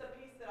 But just the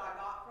peace that I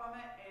got from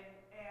it, and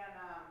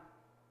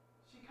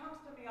she comes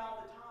to me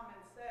all the time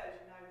and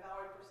says,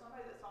 Valerie, for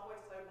somebody that's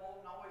always so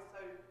bold and always so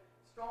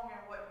strong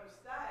in what you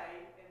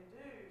say and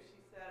do,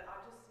 she said, I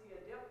just see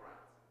a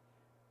difference.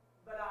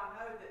 But I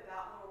know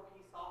that little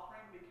peace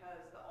offering, because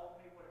the old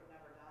me would have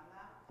never done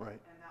that. Right.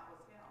 And that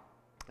was him.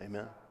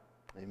 Amen.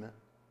 So. Amen.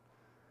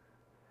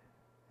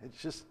 It's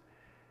just,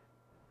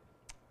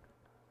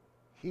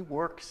 he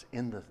works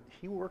in the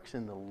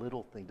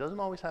little things. Doesn't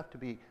always have to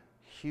be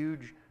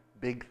huge,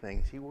 big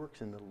things. He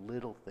works in the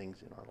little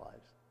things in our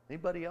lives.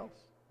 Anybody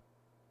else?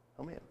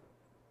 Oh man.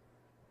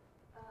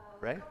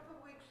 Right? A couple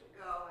of weeks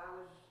ago, I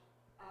was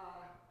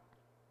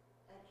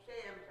at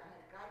Sam's. I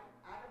had gotten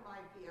out of my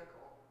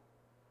vehicle,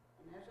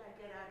 and as I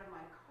get out of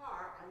my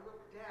car, I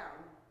look down,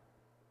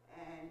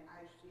 and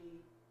I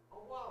see a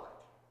wallet.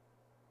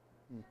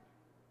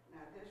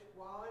 Now, this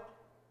wallet,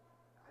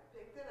 I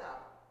picked it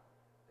up.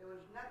 There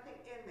was nothing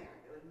in there.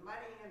 There was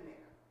money in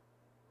there,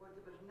 but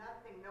there was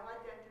nothing, no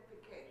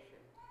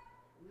identification,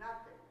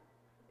 nothing.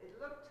 It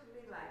looked to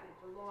me like it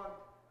belonged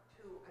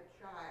to a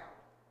child,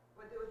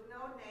 but there was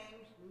no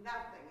names,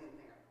 nothing in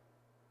there.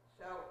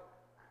 So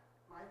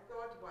my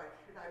thought was,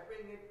 should I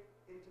bring it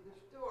into the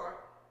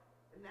store?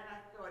 And then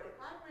I thought, if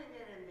I bring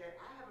it in there,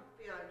 I have a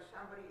feeling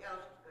somebody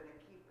else is going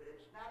to keep it.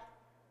 It's not,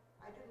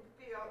 I didn't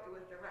feel it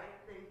was the right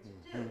thing to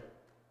do.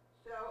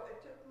 So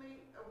it took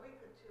me a week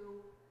or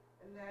two,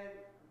 and then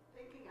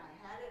thinking I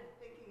had it,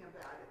 thinking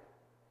about it.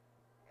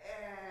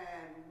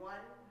 And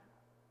one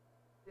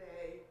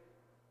day,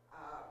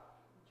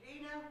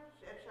 Gina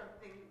said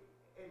something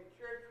in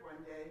church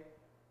one day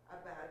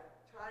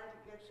about trying to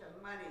get some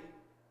money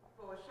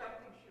for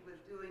something she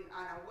was doing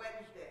on a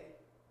Wednesday.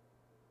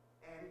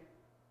 And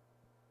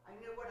I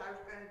knew what I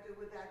was going to do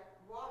with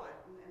that wallet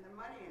and the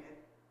money in it.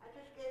 I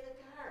just gave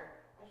it to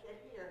her. I said,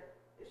 here,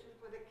 this is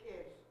for the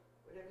kids,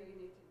 whatever you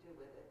need to do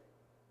with it.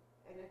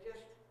 And it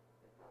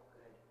felt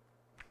good.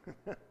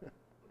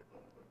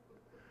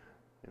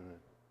 Amen.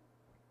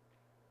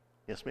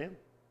 Yes, ma'am?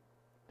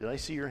 Did I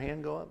see your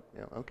hand go up?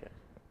 Yeah, okay.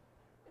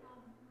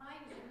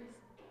 Mine is,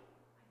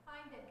 I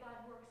find that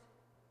God works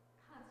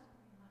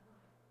constantly in my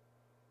life.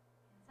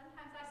 And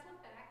sometimes I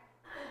slip back,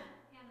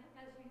 and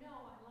as you know,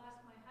 I lost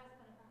my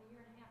husband about 1.5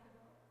 years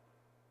ago.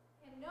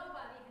 And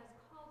nobody has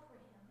called for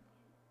him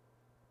in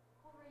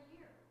over a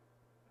year.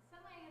 And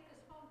suddenly I get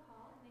this phone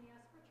call, and they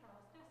ask for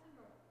Charles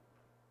Dessenberg.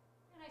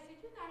 And I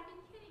said, you gotta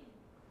be kidding me.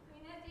 I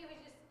mean, it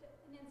was just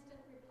an instant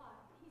reply.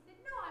 He said,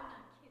 no, I'm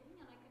not kidding,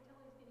 and I could tell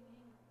he was getting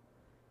angry.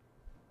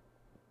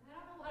 I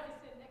don't know what I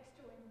said next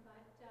to him,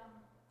 but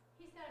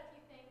he said a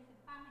few things, and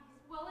finally he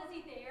said, well, is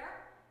he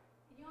there?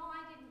 And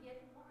I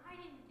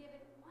didn't give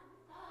it one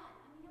thought.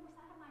 I mean, it was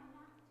out of my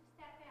mouth just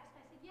that fast.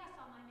 I said, yes,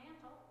 on my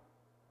mantle.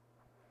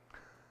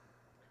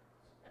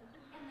 And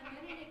the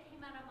minute it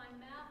came out of my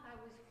mouth, I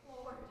was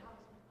floored. I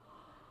was like,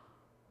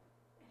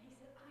 oh. And he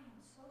said, I am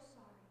so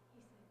sorry.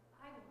 He said,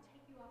 I will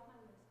take you off my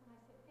list. And I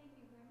said, thank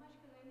you very much,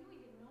 because I knew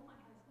he didn't know my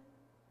husband.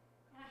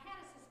 And I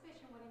had a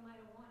suspicion what he might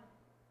have wanted.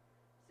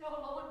 So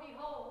lo and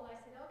behold, I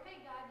said,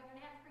 okay, God, you're going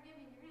to have to forgive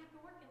me. You're going to have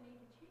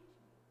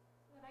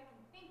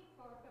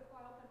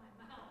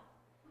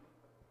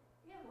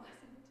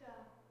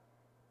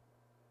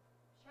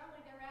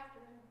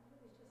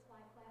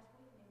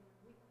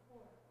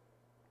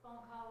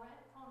phone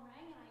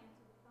rang, and I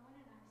answered the phone,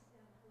 and I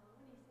said, hello,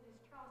 and he said, is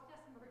Charles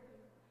Jessenberg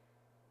here?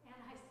 And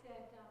I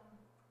said, no,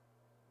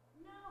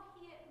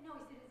 he said,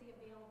 is he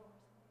available or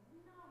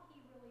something? No, he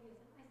really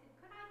isn't. I said,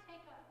 could I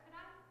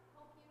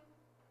help you?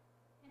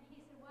 And he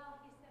said,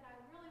 well, I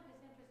really was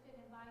interested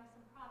in buying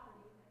some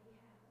property that he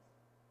has.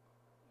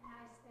 And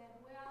I said,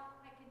 well,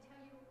 I can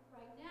tell you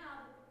right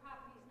now that the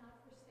property is not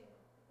for sale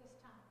at this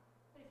time.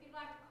 But if you'd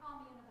like to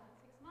call me in about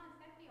 6 months,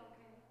 that'd be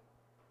okay.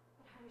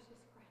 But I was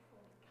just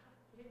grateful that God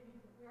gave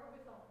me the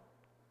wherewithal.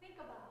 Think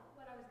about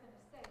what I was going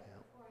to say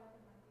before I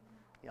opened my big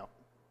mouth. Yep.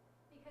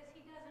 Because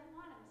he doesn't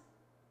want us,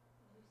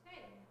 as you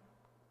say,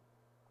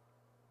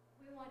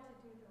 we want to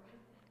do the right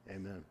thing.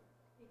 Amen.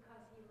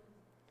 Because he lives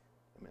in us.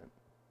 Amen.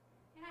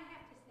 And I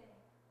have to say,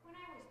 when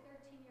I was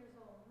 13 years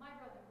old, my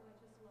brother, who I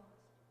just lost,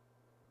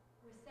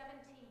 was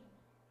 17,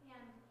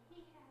 and he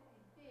had a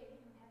big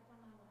impact on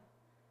my life.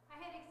 I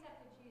had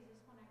accepted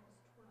Jesus when I was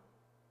 12.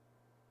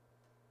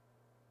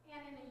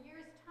 And in a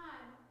year's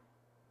time,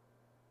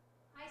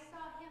 I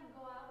saw him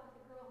go out with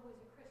a girl who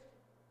was a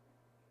Christian.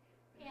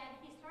 And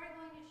he started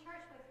going to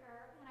church with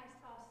her, and I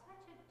saw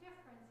such a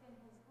difference in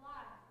his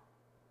life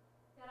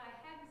that I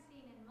hadn't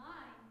seen in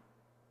mine,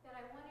 that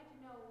I wanted to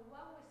know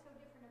what was so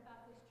different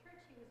about this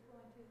church he was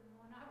going to than the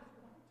one I was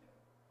going to.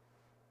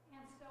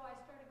 And so I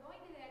started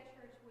going to that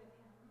church with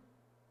him,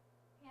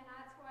 and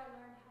that's where I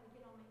learned how to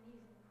get on my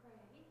knees and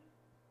pray.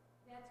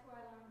 That's where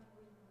I learned to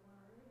read the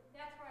Word.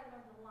 That's where I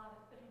learned a lot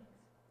of things.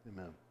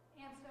 Amen.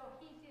 And so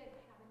he did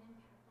have an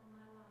impact on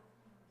my life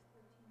when I was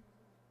 13 years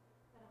old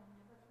that I'll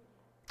never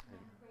forget. And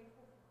I'm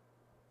grateful for it.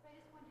 So I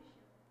just wanted to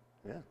share that.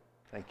 Yeah.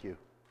 Thank you.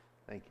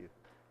 Thank you.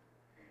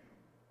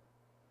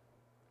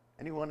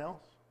 Anyone else?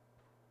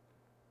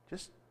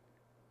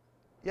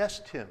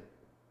 Yes, Tim.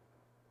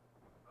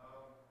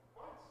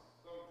 Once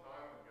some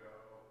time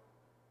ago,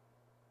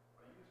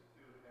 I used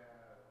to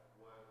have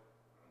what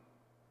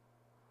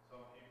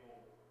some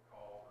people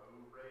call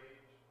road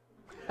rage.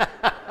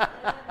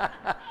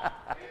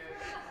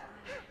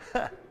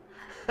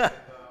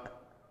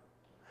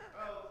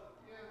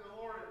 The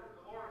Lord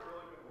had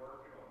really been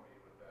working on me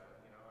with that,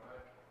 and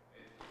I'd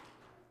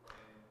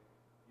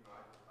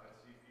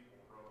see people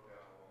broke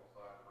down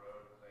alongside the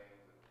road and things,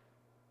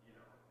 and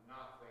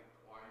not think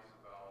twice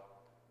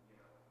about,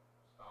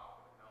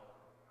 stopping and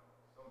helping.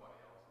 Somebody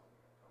else is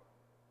going to come.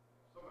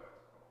 Somebody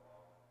else come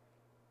along.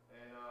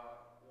 And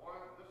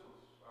this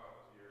was, I don't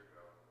know, it was years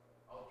ago.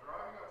 I was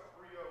driving up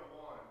 301,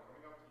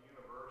 coming up to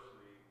University.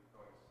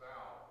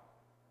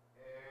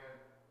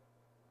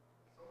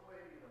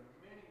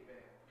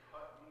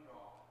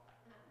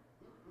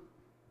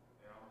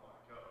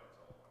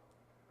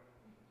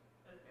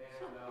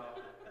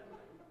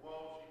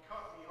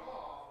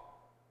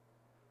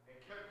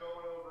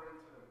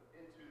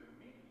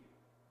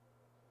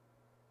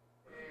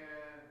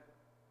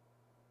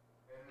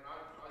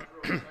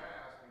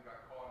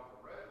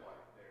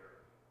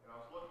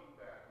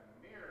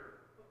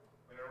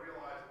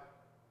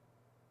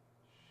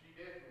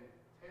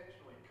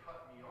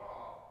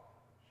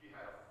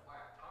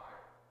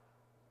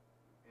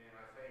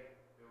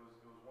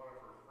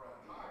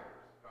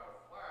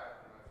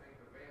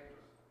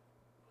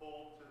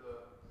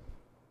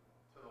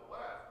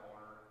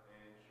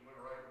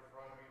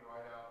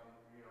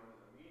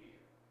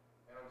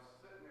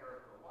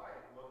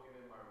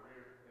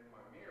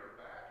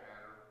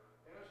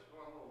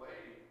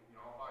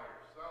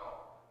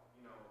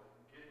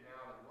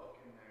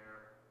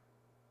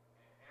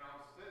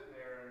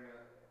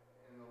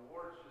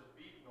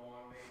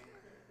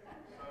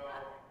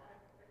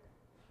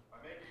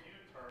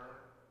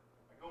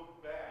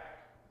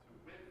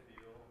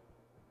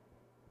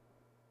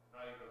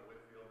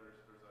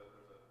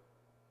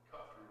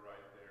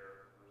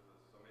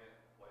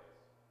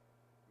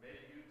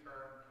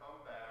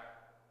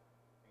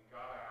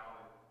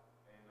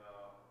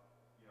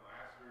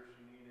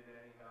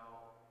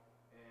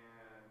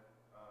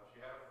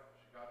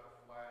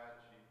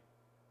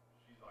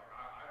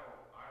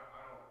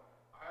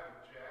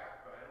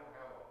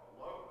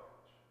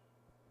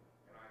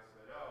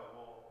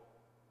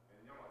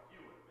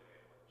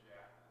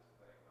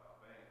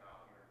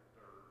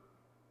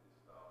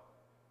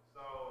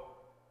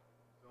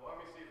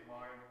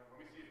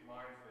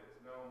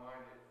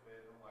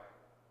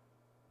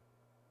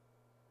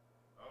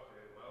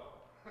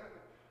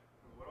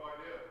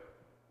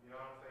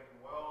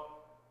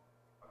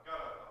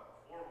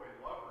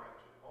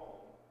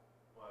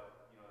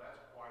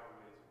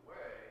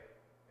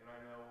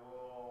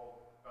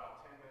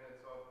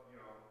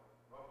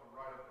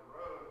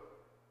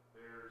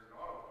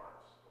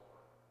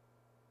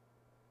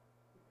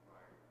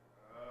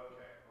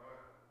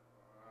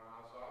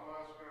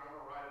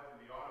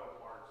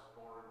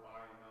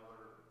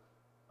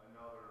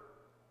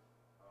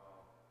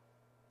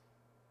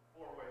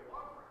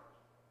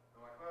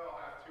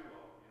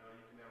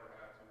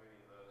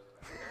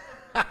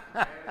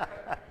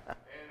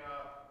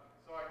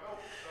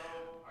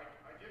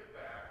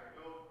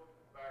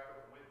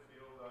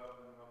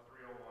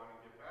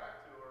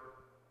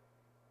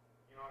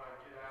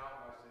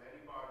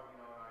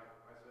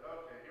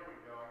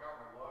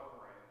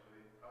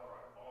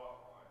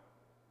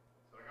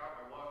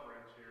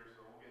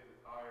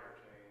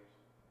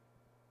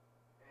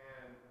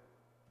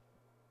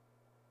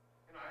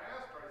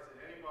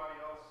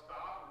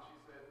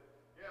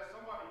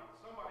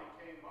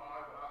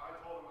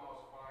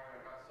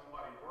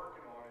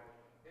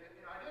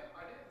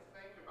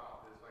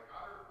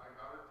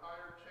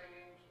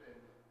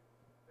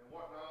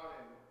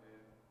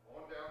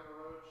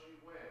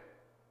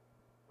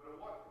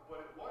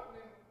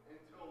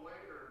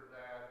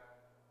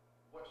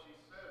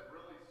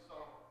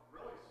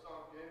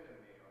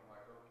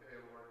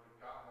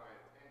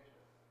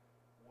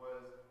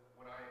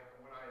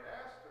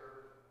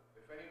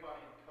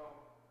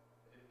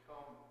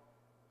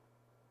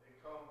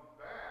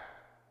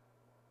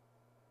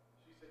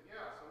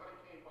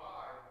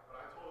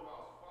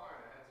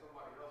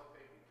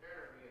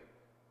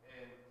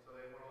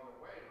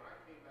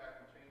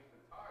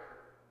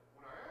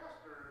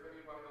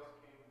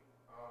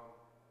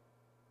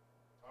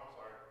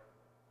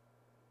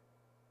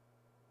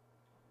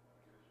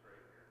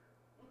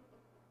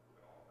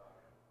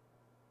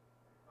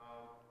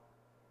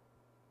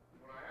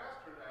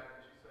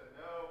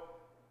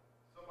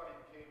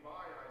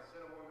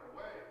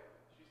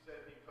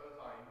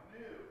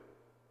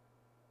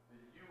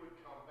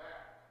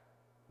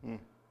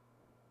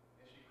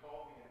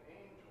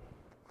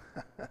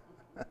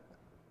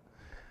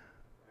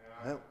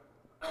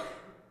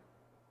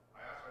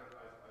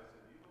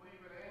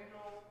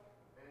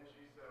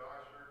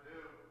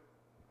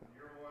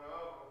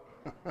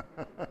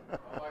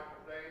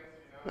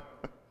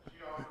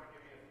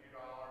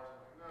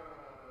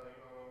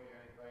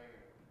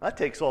 That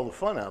takes all the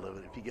fun out of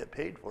it if you get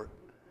paid for it.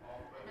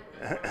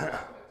 Until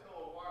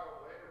a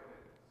while later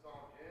when it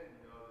sunk in,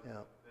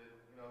 Yeah.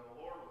 that the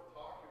Lord was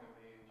talking to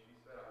me, and she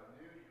said, "I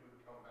knew you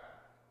would come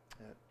back."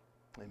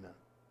 Yeah. Amen.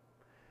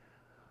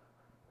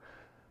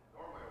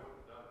 Normally I wouldn't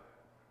have done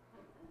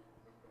that.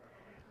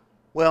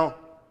 Well,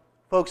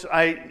 folks,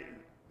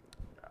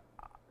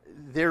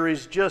 there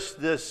is just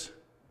this,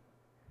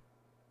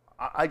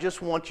 I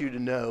just want you to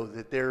know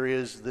that there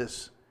is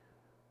this,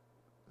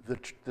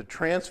 the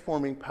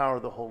transforming power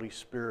of the Holy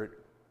Spirit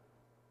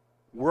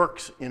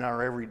works in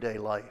our everyday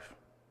life,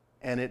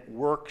 and it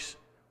works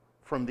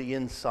from the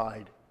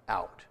inside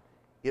out.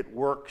 It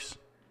works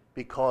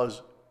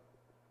because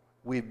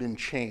we've been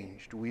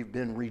changed, we've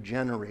been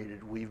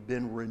regenerated, we've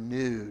been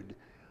renewed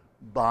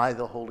by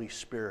the Holy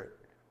Spirit.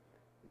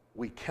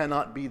 We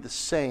cannot be the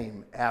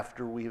same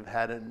after we've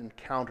had an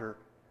encounter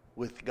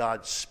with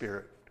God's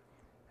Spirit.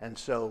 And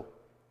so,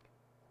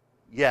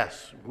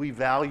 yes, we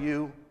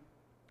value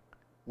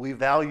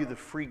the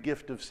free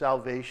gift of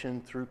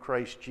salvation through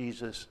Christ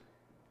Jesus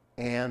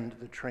and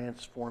the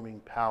transforming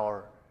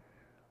power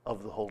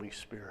of the Holy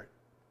Spirit.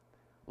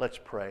 Let's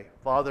pray.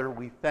 Father,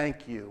 we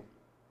thank you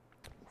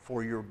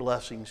for your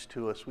blessings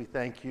to us. We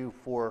thank you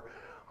for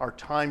our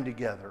time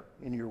together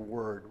in your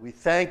word. We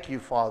thank you,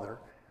 Father,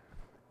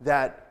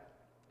 that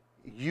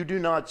you do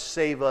not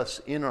save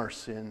us in our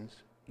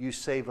sins, you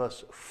save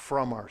us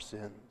from our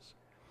sins.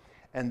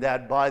 And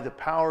that by the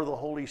power of the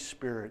Holy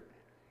Spirit,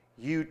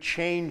 you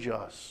change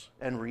us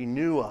and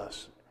renew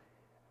us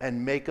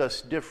and make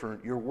us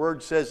different. Your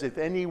word says, if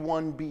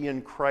anyone be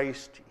in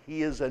Christ,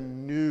 he is a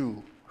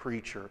new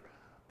creature.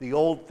 The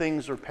old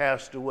things are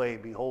passed away.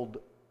 Behold,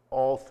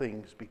 all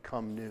things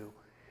become new.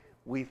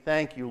 We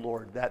thank you,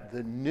 Lord, that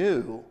the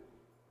new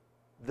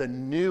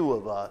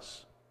of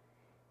us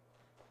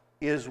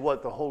is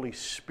what the Holy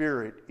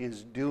Spirit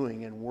is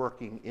doing and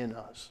working in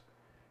us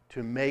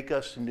to make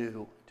us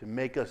new, to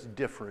make us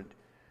different,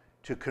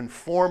 to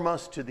conform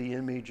us to the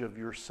image of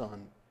your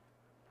Son.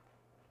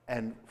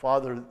 And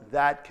Father,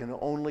 that can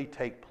only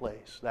take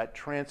place. That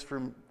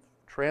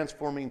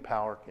transforming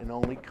power can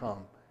only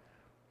come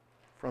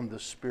from the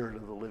Spirit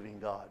of the living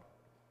God.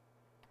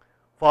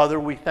 Father,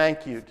 we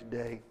thank you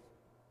today.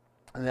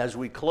 And as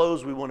we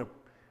close, we want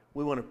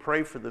to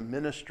pray for the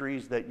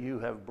ministries that you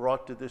have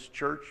brought to this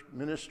church,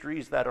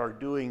 ministries that are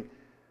doing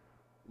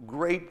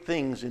great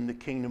things in the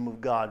kingdom of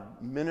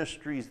God,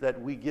 ministries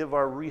that we give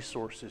our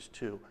resources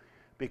to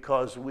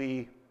because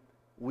we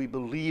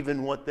believe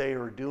in what they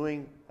are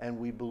doing, and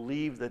we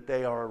believe that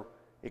they are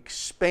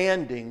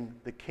expanding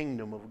the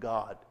kingdom of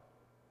God.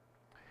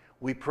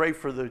 We pray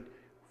for the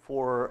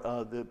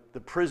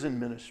prison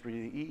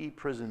ministry, the EE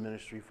prison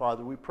ministry.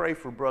 Father, we pray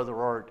for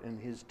Brother Art and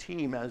his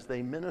team as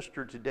they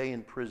minister today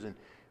in prison.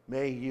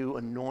 May you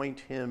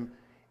anoint him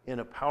in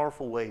a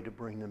powerful way to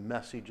bring the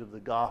message of the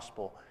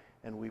gospel.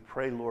 And we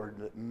pray, Lord,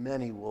 that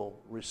many will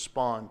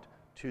respond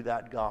to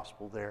that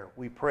gospel there.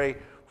 We pray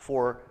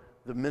for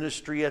the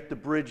ministry at the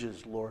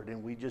bridges, Lord,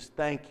 and we just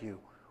thank you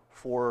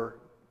for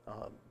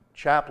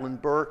Chaplain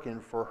Burke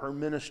and for her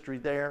ministry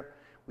there.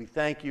 We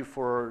thank you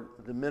for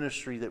the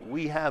ministry that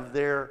we have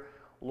there,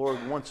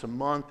 Lord, once a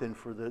month, and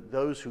for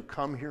those who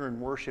come here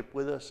and worship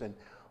with us. And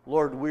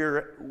Lord,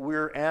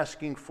 we're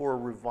asking for a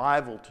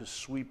revival to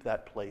sweep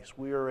that place.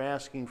 We are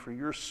asking for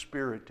your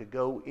Spirit to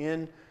go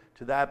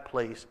into that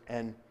place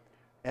and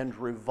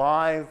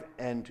revive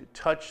and to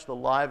touch the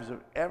lives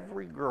of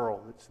every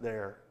girl that's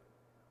there.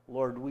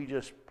 Lord, we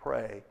just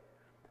pray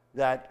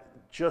that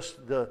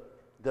just the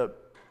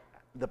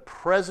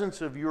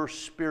presence of your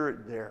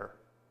Spirit there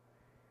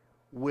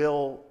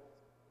will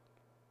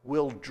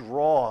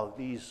draw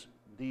these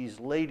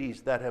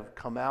ladies that have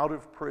come out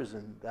of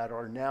prison, that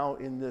are now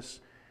in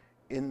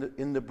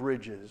the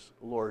bridges,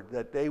 Lord,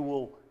 that they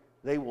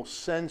will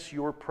sense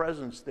your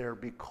presence there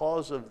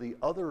because of the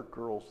other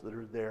girls that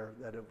are there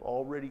that have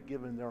already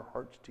given their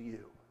hearts to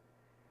you.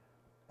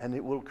 And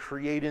it will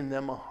create in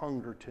them a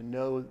hunger to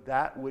know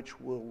that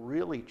which will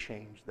really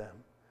change them,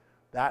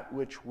 that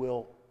which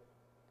will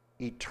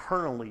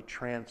eternally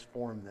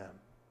transform them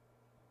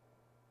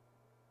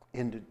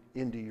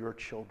into your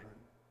children.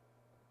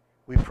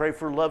 We pray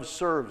for Love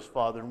Serves,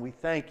 Father, and we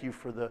thank you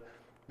for the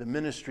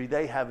ministry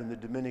they have in the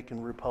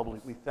Dominican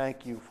Republic. We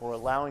thank you for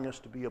allowing us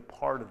to be a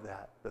part of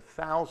that, the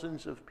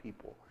thousands of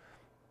people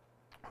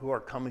who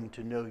are coming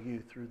to know you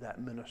through that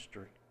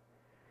ministry.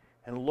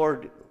 And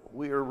Lord,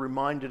 we are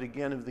reminded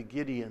again of the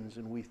Gideons,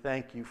 and we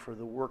thank you for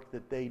the work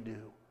that they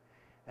do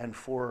and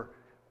for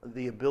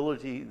the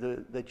ability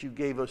that you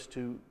gave us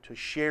to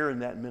share in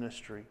that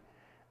ministry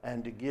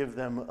and to give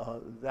them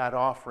that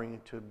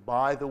offering, to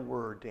buy the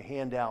word, to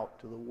hand out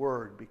to the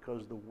word,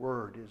 because the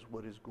word is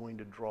what is going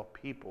to draw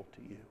people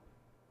to you.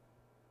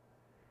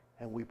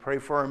 And we pray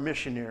for our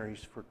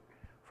missionaries,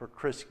 for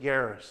Chris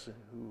Garrison,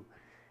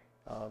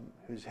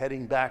 who's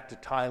heading back to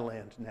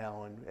Thailand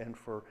now, and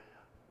for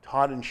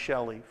Todd and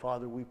Shelley.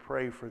 Father, we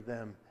pray for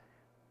them.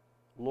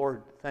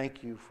 Lord,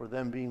 thank you for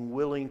them being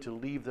willing to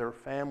leave their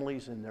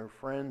families and their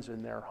friends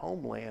and their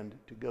homeland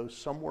to go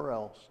somewhere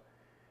else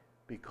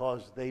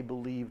because they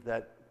believe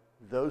that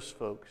those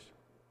folks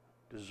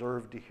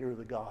deserve to hear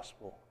the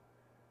gospel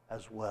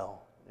as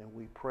well. And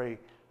we pray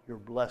your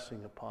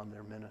blessing upon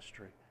their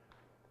ministry.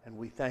 And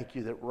we thank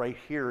you that right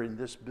here in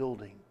this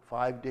building,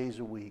 5 days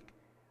a week,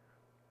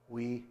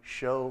 we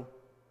show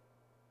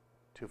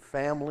to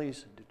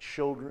families and to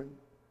children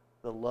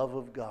the love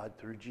of God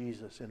through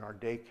Jesus in our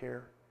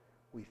daycare.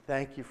 We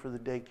thank you for the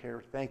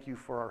daycare. Thank you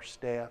for our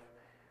staff.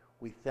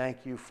 We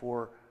thank you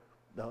for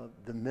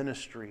the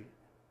ministry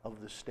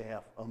of the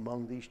staff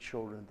among these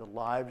children, the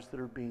lives that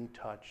are being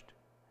touched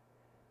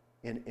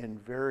in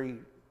very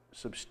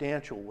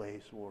substantial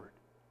ways, Lord.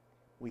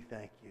 We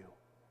thank you.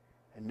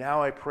 And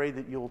now I pray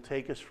that you'll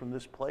take us from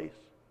this place.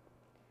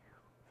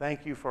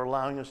 Thank you for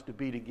allowing us to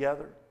be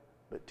together,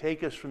 but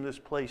take us from this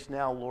place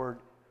now, Lord,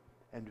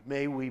 and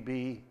may we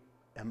be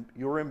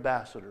your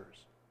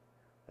ambassadors.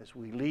 As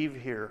we leave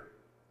here,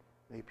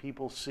 may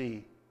people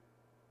see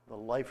the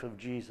life of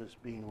Jesus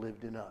being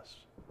lived in us.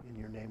 In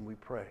your name we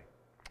pray.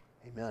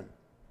 Amen.